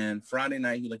 and Friday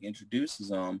night he like introduces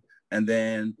them, and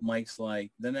then Mike's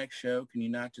like, the next show, can you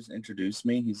not just introduce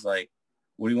me? He's like,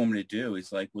 what do you want me to do?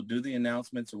 He's like, we'll do the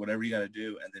announcements or whatever you got to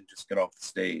do, and then just get off the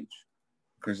stage.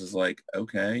 Chris is like,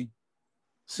 okay.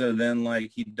 So then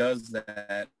like he does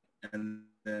that, and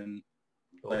then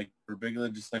like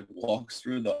Birbiglia just like walks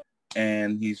through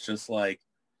and he's just like,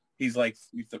 he's like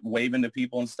waving to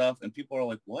people and stuff, and people are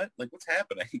like, what? Like, what's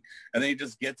happening? And then he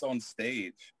just gets on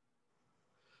stage.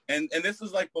 And this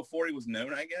is like before he was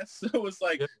known, I guess. So it was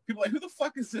like, people are like, who the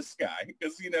fuck is this guy?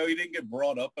 Because, you know, he didn't get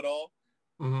brought up at all.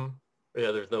 Mm-hmm.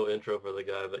 Yeah, there's no intro for the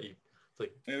guy that you. It's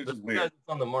like It was this just weird. guy's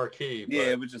on the marquee. But, Yeah,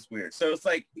 it was just weird. So it's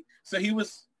like, so he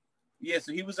was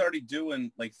already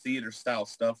doing like theater style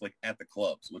stuff like at the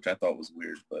clubs, which I thought was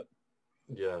weird, but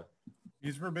yeah.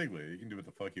 He's Birbiglia. He can do what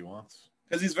the fuck he wants.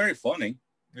 because he's very funny.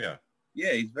 Yeah.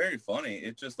 Yeah, he's very funny.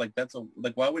 It's just like,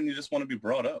 why wouldn't you just want to be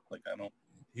brought up? Like, I don't,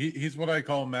 He's what I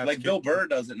call Matt's like Bill Burr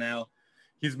does it now.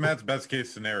 He's Matt's best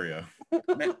case scenario.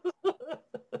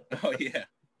 Oh yeah.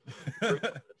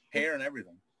 Hair and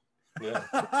everything. Yeah.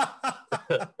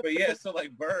 But yeah, so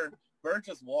like Burr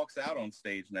just walks out on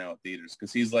stage now at theaters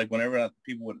because he's like, whenever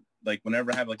people would like,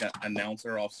 whenever I have like an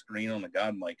announcer off screen on the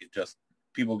god mic, it just,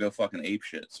 people go fucking ape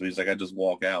shit. So he's like, I just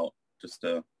walk out just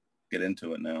to get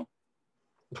into it now.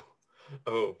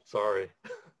 Oh, sorry.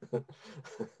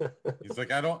 He's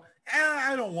like, I don't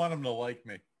want him to like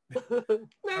me.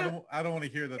 I don't want to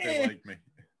hear that they like me.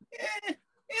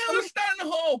 Yeah, we're starting a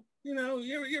hole. You know,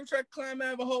 you ever try to climb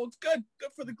out of a hole? It's good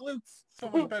for the glutes.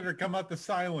 Someone better come out the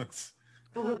silence.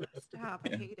 Oh, stop.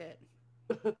 I hate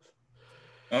it.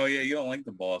 Oh yeah, you don't like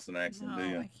the Boston accent, No, do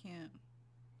you? I can't.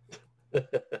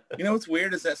 You know what's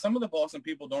weird is that some of the Boston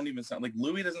people don't even sound like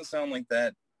Louis doesn't sound like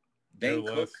that. Dane Joe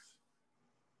Cook. List.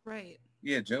 Right.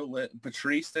 Yeah,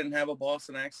 Patrice didn't have a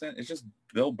Boston accent. It's just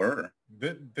Bill Burr.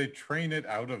 They train it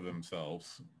out of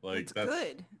themselves. Like That's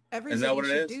good. Everybody Is that what it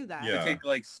should is? do that. Yeah. They take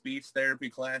like speech therapy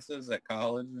classes at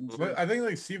college and But shit. I think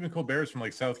like Stephen Colbert's from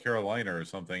like South Carolina or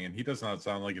something, and he does not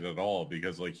sound like it at all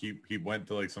because like he went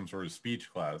to like some sort of speech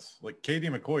class. Like Katie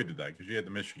McCoy did that because she had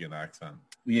the Michigan accent.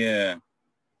 Yeah,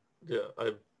 Yeah,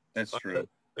 that's true.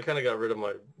 I kind of got rid of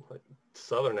my like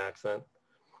Southern accent.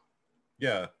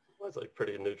 Yeah. I was like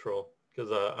pretty neutral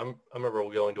because I remember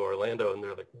going to Orlando and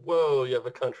they're like, "Whoa, you have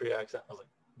a country accent." I was like,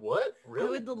 "What? I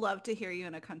Really?" would love to hear you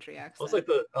in a country accent.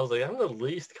 I was like, I'm the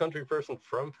least country person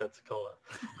from Pensacola.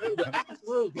 I'm the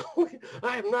absolute,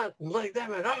 I am not like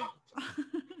them at all.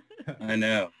 I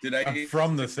know. I'm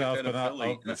from the South, but not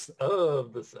Philly. of the South.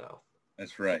 Of the South.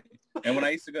 That's right. And when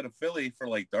I used to go to Philly for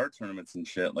like dart tournaments and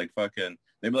shit, like fucking,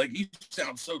 they'd be like, "You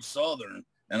sound so Southern."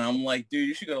 And I'm like, dude,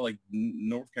 you should go to like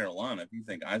North Carolina if you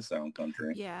think I sound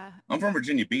country. Yeah. I'm from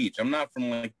Virginia Beach. I'm not from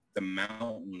like the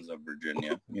mountains of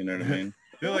Virginia. You know what I mean?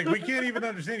 They're like, we can't even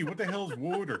understand you. What the hell is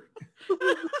water?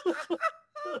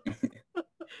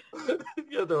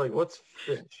 Yeah, they're like, "What's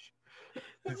fish?"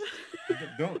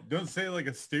 Don't say it like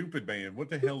a stupid man. What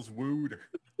the hell's wooter?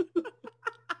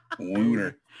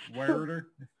 Wooter. Wooter.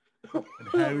 And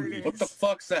hoagie. What the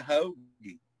fuck's a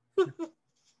hoagie?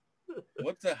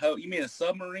 What's a hoagie? You mean a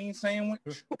submarine sandwich?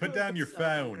 Put down your So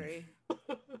phone. hungry.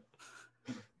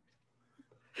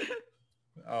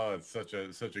 Oh, it's such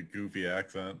a goofy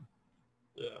accent.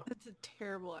 Yeah. That's a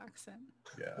terrible accent.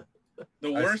 Yeah.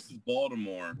 The worst is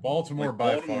Baltimore. Baltimore Like,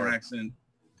 by Baltimore far. accent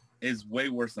is way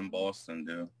worse than Boston,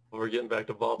 dude. We're getting back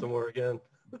to Baltimore again.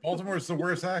 Baltimore's the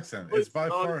worst accent. It's by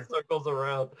Song far. circles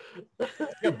around.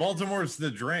 Yeah, Baltimore's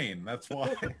the drain. That's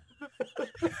why.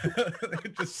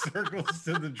 It just circles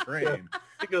to the drain.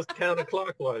 It goes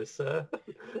counterclockwise, sir.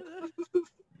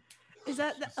 Is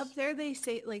that up there? They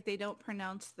say like they don't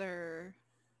pronounce their,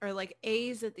 or like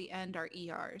A's at the end are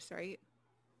ERs, right?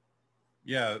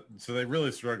 Yeah, so they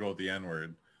really struggle with the N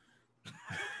word.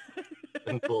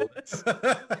 And bullets.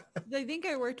 I think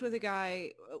I worked with a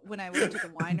guy when I went to the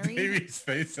winery, Baby's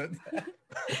face at that.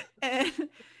 and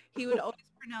he would always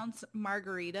pronounce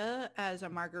margarita as a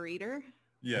margarita.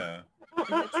 Yeah.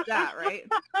 It's that, right?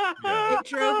 Yeah. It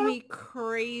drove me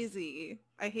crazy.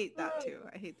 I hate that too.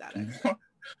 I hate that.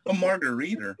 A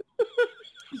margarita.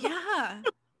 Yeah.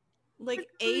 Like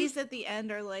A's at the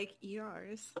end are like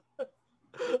ERs.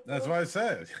 That's what I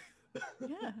said.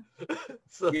 Yeah.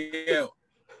 So, Yeah.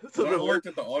 so When I the, worked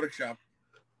at the auto shop.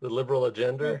 the liberal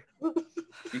agenda.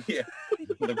 Yeah.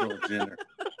 Liberal gender.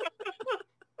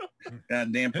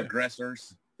 Goddamn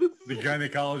progressors. The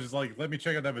gynecologist is like, let me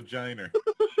check out that vagina.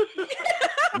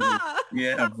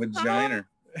 Yeah, vagina.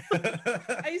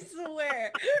 I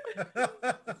swear.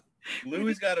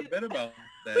 Louis got a bit about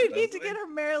that. We need doesn't to he? get her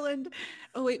Maryland.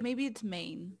 Oh wait, maybe it's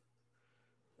Maine.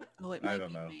 Oh, it might I don't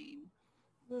be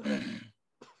know. Maine.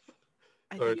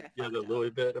 I Or think I yeah, fucked the up. Louis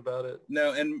bit about it.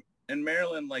 No, and in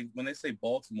Maryland, like when they say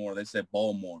Baltimore, they say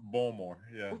Baltimore. Baltimore,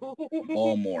 yeah.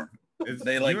 Baltimore. It's,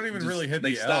 They, like, you don't even just- really hit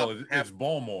they the stop L. It's half-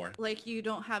 Baltimore. Like you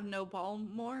don't have no ball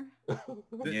more.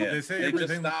 Yeah, They say they just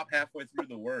everything. stop halfway through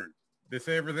the word. They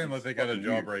say everything like they got a fucking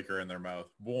weird. jawbreaker in their mouth.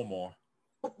 Baltimore.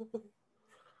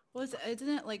 Isn't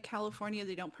it like California?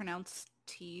 They don't pronounce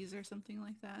T's or something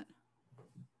like that.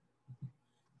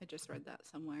 I just read that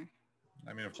somewhere.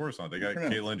 I mean, of course not. They got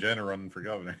Pronounce. Caitlyn Jenner running for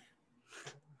governor.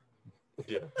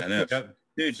 Yeah. I know. You got,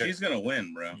 Dude, she's going to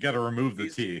win, bro. you got to remove the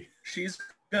He's- T. She's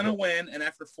going to win, and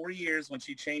after 40 years, when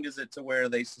she changes it to where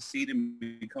they secede and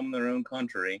become their own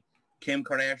country, Kim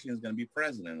Kardashian is going to be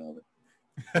president of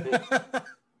it.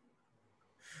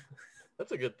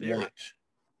 That's a good theory. Watch.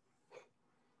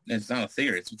 It's not a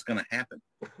theory. It's what's going to happen.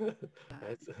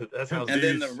 That's how And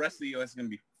then the These- rest of the U.S. is going to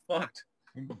be fucked.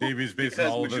 Davies basing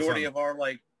Because all of this majority on, of our,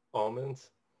 like,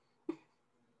 almonds. I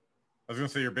was going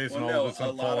to say you're basing Well, all no, of this a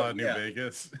on lot of- Fallout New yeah.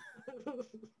 Vegas.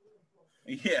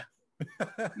 yeah.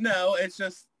 No, it's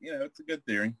just, you know, it's a good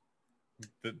theory.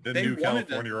 The They new wanted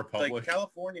California to, Republic. Like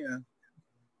California.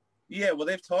 Yeah, well,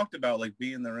 they've talked about like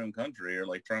being their own country or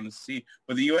like trying to see,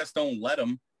 but the U.S. don't let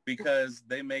them because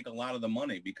they make a lot of the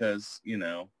money because, you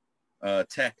know, the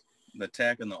tech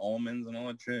and the almonds and all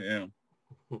that shit. Yeah.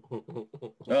 Oh,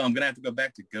 I'm going to have to go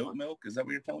back to goat milk. Is that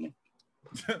what you're telling me?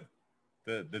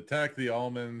 the tech, the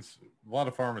almonds, a lot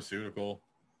of pharmaceutical.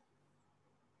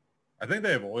 I think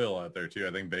they have oil out there too.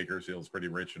 I think Bakersfield's pretty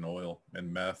rich in oil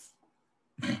and meth.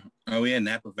 Oh, yeah,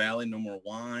 Napa Valley, no more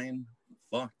wine.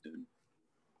 Fuck, dude.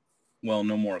 Well,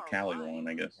 no more Oh, Cali wine. wine,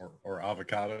 I guess. Or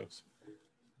avocados.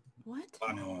 What?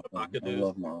 No, I Avocados.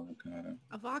 love my avocado.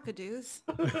 Avocados.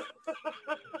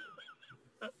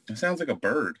 It sounds like a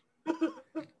bird.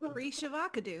 Free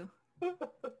Shavakadu.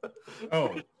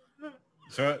 Oh,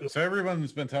 so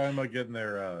everyone's been talking about getting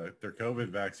their COVID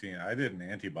vaccine. I did an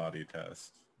antibody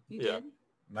test, You Yeah. did?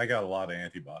 and I got a lot of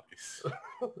antibodies.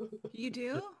 You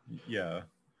do? Yeah,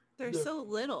 They're Yeah. so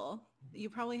little. You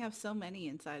probably have so many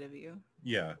inside of you.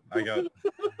 yeah, I got,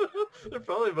 They're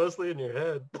probably mostly in your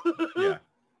head. yeah.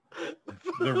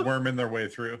 They're worming their way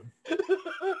through.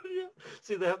 Yeah.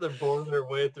 See, they have to bore their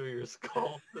way through your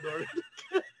skull in order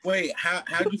to Wait,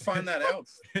 how'd you find that out?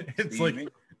 It's Stevie?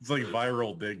 like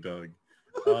viral dig dug.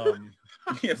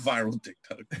 Yeah, viral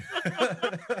TikTok.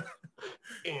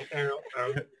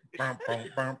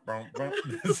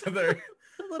 So they're,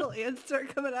 Little ants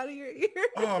start coming out of your ear.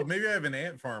 oh, maybe I have an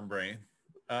ant farm brain.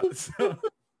 So,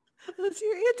 That's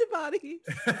your antibody.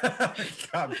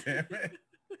 God damn it.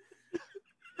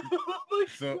 Oh my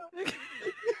So God.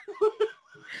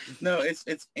 No, it's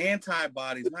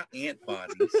antibodies, not ant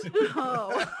bodies.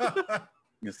 Oh.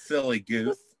 You silly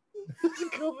goose.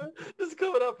 It's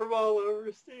coming out from all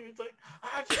over Steve. It's like,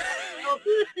 I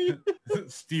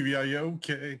just Stevie, are you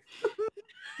okay?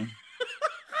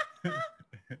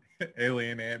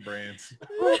 Alien ant brains.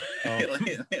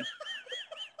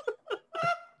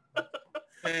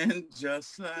 And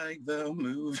just like the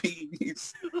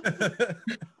movies.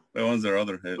 That one's their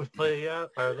other hit. we play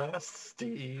out our last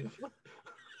Steve.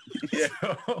 Yeah.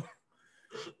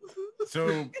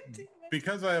 So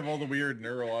because I have all the weird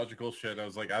neurological shit, I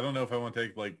was like, I don't know if I want to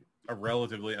take like a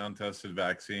relatively untested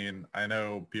vaccine. I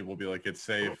know people will be like, it's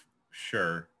safe.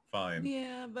 Sure, fine.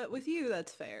 Yeah, but with you,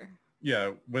 that's fair.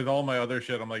 Yeah, with all my other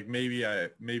shit, I'm like, maybe I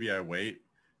wait.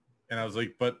 And I was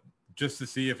like, but just to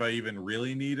see if I even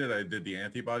really need it, I did the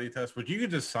antibody test, which you can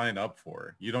just sign up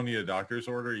for. You don't need a doctor's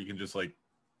order. You can just like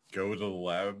go to the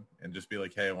lab and just be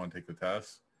like, hey, I want to take the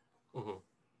test. Mhm.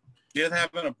 You have to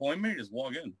have an appointment, you just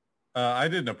walk in. I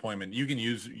did an appointment. You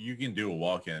can do a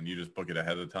walk-in. You just book it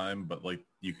ahead of time, but like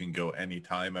you can go any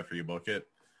time after you book it.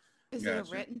 Is it a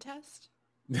Gotcha. written test?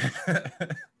 God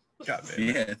damn it.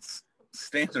 Yeah, it's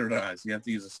standardized. You have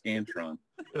to use a Scantron.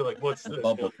 They're like, what's the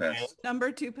Bubble test. Number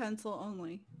 2 pencil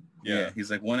only. Yeah. He's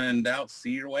like, when in doubt,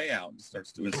 see your way out. And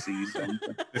starts doing C's.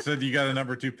 They said you got a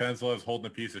number 2 pencil. I was holding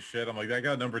a piece of shit. I'm like, I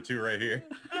got number 2 right here.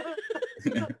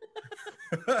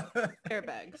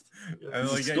 Airbags. And they're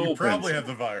like, yeah, Skull you probably pencil. have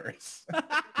the virus.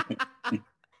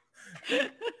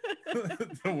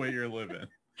 The way you're living.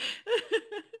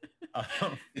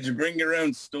 Did you bring your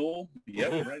own stool?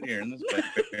 Yep, right here in this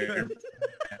bag.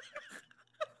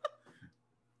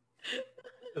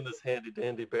 in this handy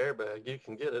dandy bear bag? You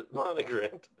can get it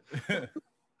monogrammed.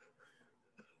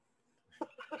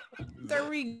 They're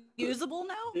reusable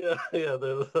now? Yeah, yeah.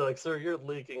 They're like, sir, you're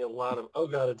leaking a lot of. Oh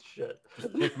God, it's shit.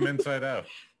 Just flip them inside out.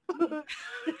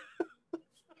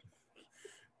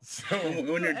 So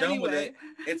When you're done with Anyway. it,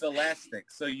 it's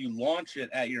elastic. So you launch it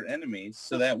at your enemies,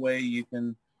 so that way it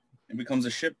becomes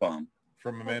a shit bomb.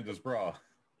 from Amanda's bra.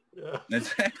 Yeah.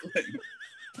 Exactly.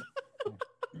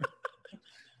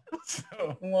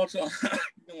 So You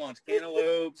can launch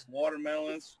cantaloupes,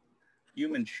 watermelons,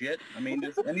 human shit. I mean,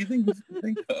 just anything you can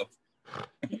think of.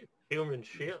 Human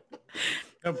shit.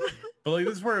 no, but like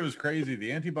this is where it was crazy.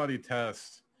 The antibody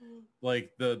test,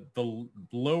 like the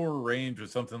lower range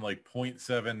was something like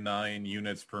 0.79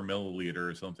 units per milliliter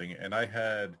or something, and I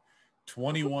had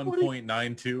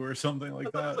 21.92 or something like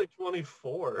I thought it was that. like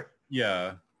 24.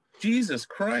 Yeah. Jesus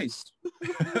Christ.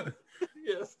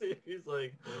 Yeah, Steve, he's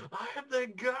like, I am the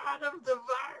god of the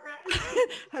virus.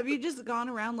 Have you just gone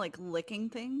around like licking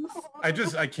things?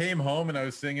 I came home and I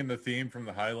was singing the theme from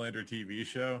the Highlander TV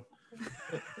show,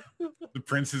 The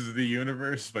Princes of the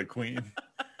Universe by Queen.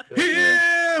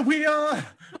 Here we are,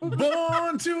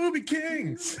 born to be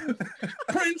kings.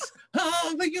 Prince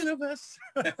of the universe.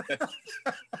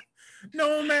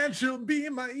 No man shall be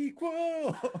my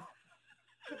equal.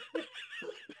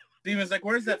 Steven's like,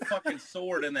 where's that fucking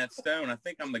sword in that stone? I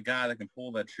think I'm the guy that can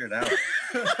pull that shit out.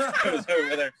 Goes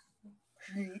over there.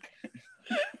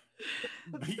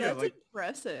 But yeah, That's like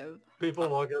impressive. People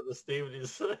walk up to Steve and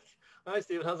he's like, hi,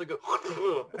 Steven, how's it go?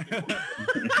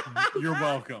 you're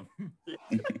welcome.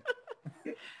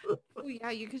 Oh yeah,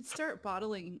 you could start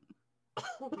bottling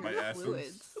My your essence.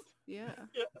 fluids. Yeah.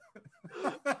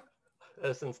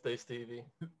 Essence Day Stevie.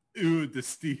 Ooh, the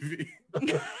Stevie.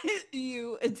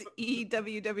 It's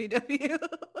EWWW.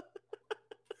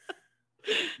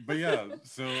 But yeah,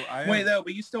 so I Wait, though,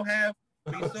 but you still have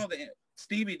the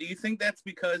Stevie, do you think that's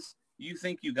because you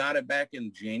think you got it back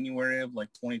in January of like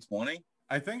 2020?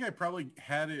 I think I probably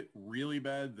had it really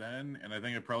bad then, and I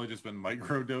think I've probably just been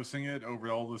microdosing it over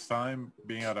all this time,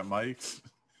 being out at Mike's.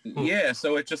 Yeah,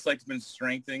 so it just like been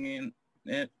strengthening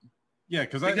it. Yeah,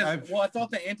 because I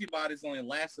thought the antibodies only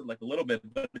lasted like a little bit,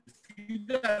 but if you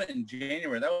got it in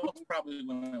January, that was probably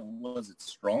when it was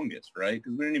its strongest, right?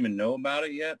 Because we didn't even know about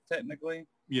it yet, technically.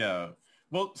 Yeah.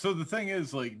 Well, so the thing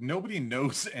is, like, nobody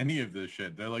knows any of this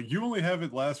shit. They're like, you only have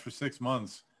it last for 6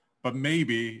 months, but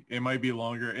maybe it might be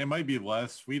longer. It might be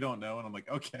less. We don't know. And I'm like,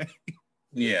 okay.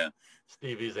 Yeah.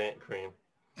 Stevie's ant cream.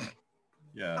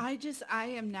 Yeah. I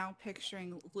am now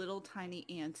picturing little tiny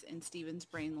ants in Steven's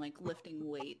brain, like lifting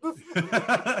weights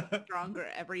stronger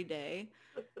every day.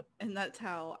 And that's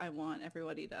how I want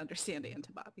everybody to understand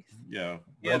antibodies. Yeah.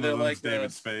 Yeah, One of they're them's like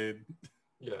David Spade.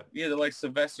 Yeah. Yeah, they're like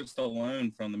Sylvester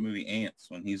Stallone from the movie Ants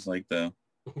when he's like the...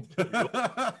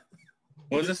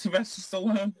 Was it Sylvester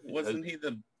Stallone? Wasn't he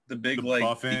the big, The like,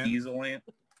 buff ant? diesel ant?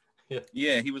 Yeah.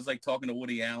 Yeah, he was like talking to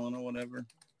Woody Allen or whatever.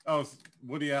 Oh,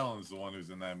 Woody Allen's the one who's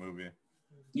in that movie.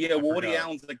 Yeah, well, Woody forgot.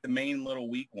 Allen's like the main little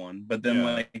weak one, but then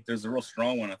Yeah. like there's a real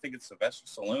strong one. I think it's Sylvester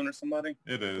Stallone or somebody.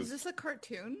 It Is is. this a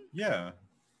cartoon? Yeah.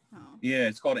 Oh. Yeah,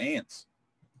 it's called Ants.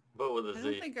 But with a I Z.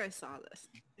 don't think I saw this.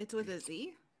 It's with a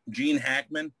Z? Gene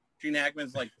Hackman. Gene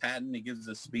Hackman's like Patton. He gives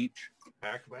a speech.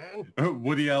 Pac-Man?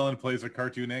 Woody Allen plays a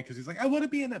cartoon ant because he's like, I want to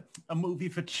be in a movie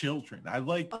for children. I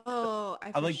like Oh,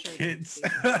 I like for sure didn't kids. see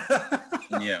that.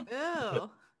 Yeah. Ew.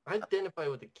 I identify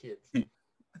with the kids.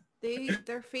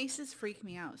 Their faces freak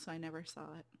me out, so I never saw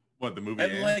it. What, the movie I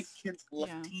Ants? like kids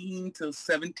Yeah. 15 to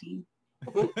 17.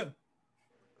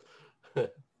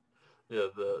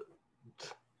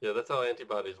 Yeah, that's how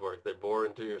antibodies work. They bore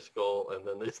into your skull and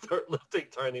then they start lifting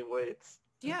tiny weights.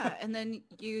 Yeah, and then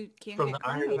you can't From get the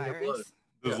iron in your blood. coronavirus.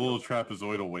 Those Yeah. little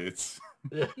trapezoidal weights.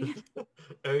 Yeah.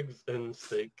 Eggs and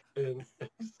steak and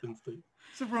eggs and steak.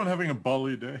 Is everyone having a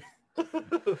bally day?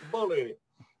 Bully.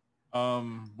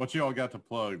 What you all got to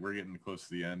plug? We're getting close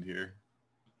to the end here.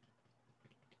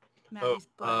 Maddie's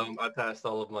butt. I passed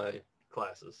all of my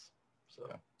classes. So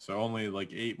So only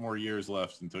like 8 more years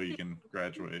left until you can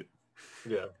graduate.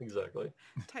 yeah, exactly.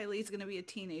 Tylee's gonna be a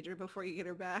teenager before you get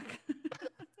her back.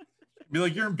 Be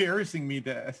like, you're embarrassing me,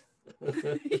 Dad.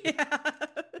 Yeah.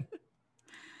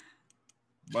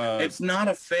 It's not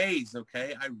a phase,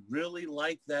 okay? I really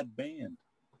like that band.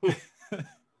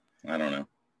 I don't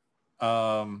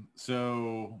know.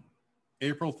 So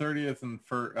April 30th and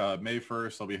May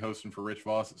 1st, I'll be hosting for Rich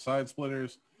Voss at Side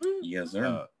Splitters. Yes,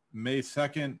 sir. May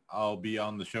 2nd, I'll be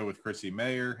on the show with Chrissy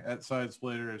Mayer at Side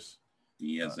Splitters.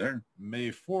 Yes, sir. May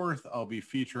 4th, I'll be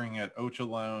featuring at Ocha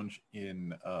Lounge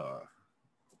in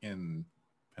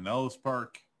Pinellas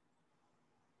Park.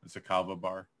 It's a kava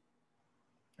bar.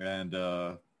 And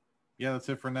yeah, that's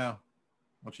it for now.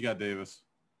 What you got, Davis?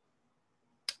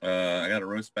 I got a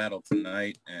roast battle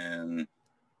tonight, and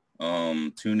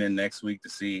tune in next week to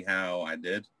see how I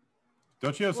did.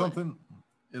 Don't you have What? something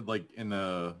like in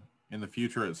the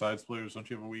future at Side Splitters? Don't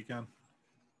you have a weekend?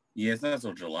 Yeah, it's not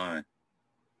until July.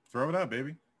 Throw it out,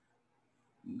 baby.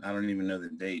 I don't even know the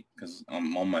date because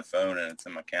I'm on my phone and it's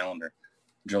in my calendar.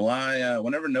 July,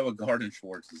 whenever Noah Garden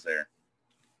Schwartz is there.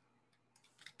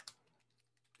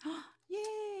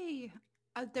 Yay!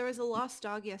 There was a lost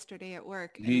dog yesterday at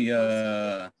work. and He it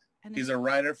posted- and he's it- a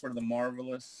writer for the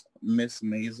marvelous Miss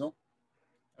Maisel.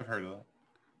 I've heard of that.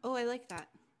 Oh, I like that.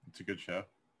 It's a good show.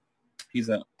 He's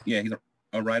a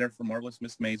writer for marvelous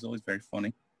Miss Maisel. He's very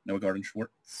funny. Noah Garden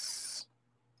Schwartz.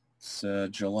 It's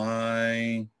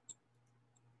July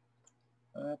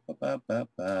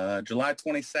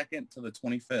 22nd to the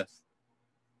 25th.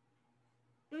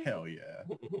 Hell yeah.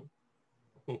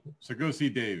 So go see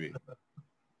Davey.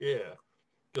 Yeah.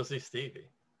 Go see Stevie.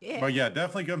 Yeah. But yeah,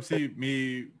 definitely come see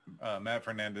me, Matt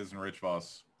Fernandez, and Rich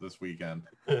Voss this weekend.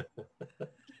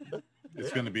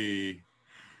 It's going to be...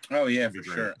 Oh yeah, That'd for be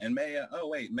great. sure. And May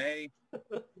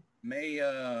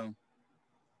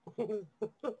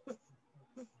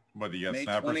What, do you got May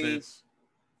snapper 20 states?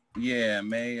 yeah,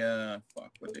 May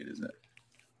what date is it?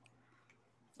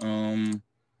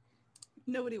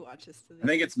 Nobody watches today. I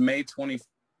think it's May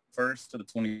 21st to the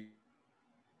 20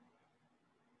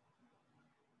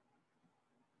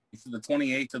 It's the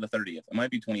 28th to the 30th. It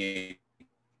might be 28th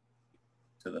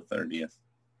to the 30th.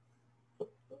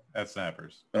 At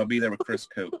Snappers. But I'll be there with Chris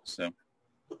Cope, so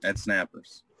at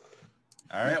Snappers.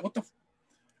 All right. Matt, what the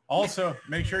Also,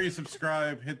 make sure you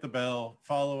subscribe, hit the bell,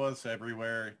 follow us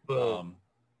everywhere. Boom.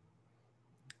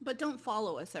 But don't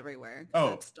follow us everywhere. Oh.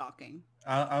 That's stalking.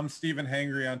 I'm Stephen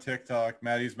Hangry on TikTok.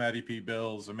 Maddie's Maddie P.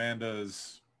 Bills.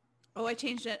 Amanda's, Oh, I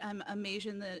changed it. I'm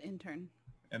Amazian the intern.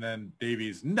 and then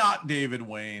Davey's not David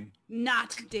Wayne.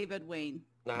 Not David Wayne.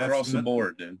 Nah, They're That's- also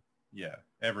bored, dude. Yeah,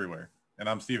 everywhere. And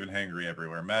I'm Stephen Hangry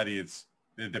everywhere. Maddie,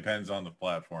 it depends on the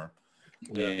platform.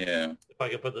 yeah. Yeah. If I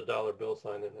could put the dollar bill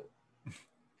sign in it.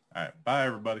 All right. Bye,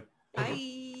 everybody. Bye.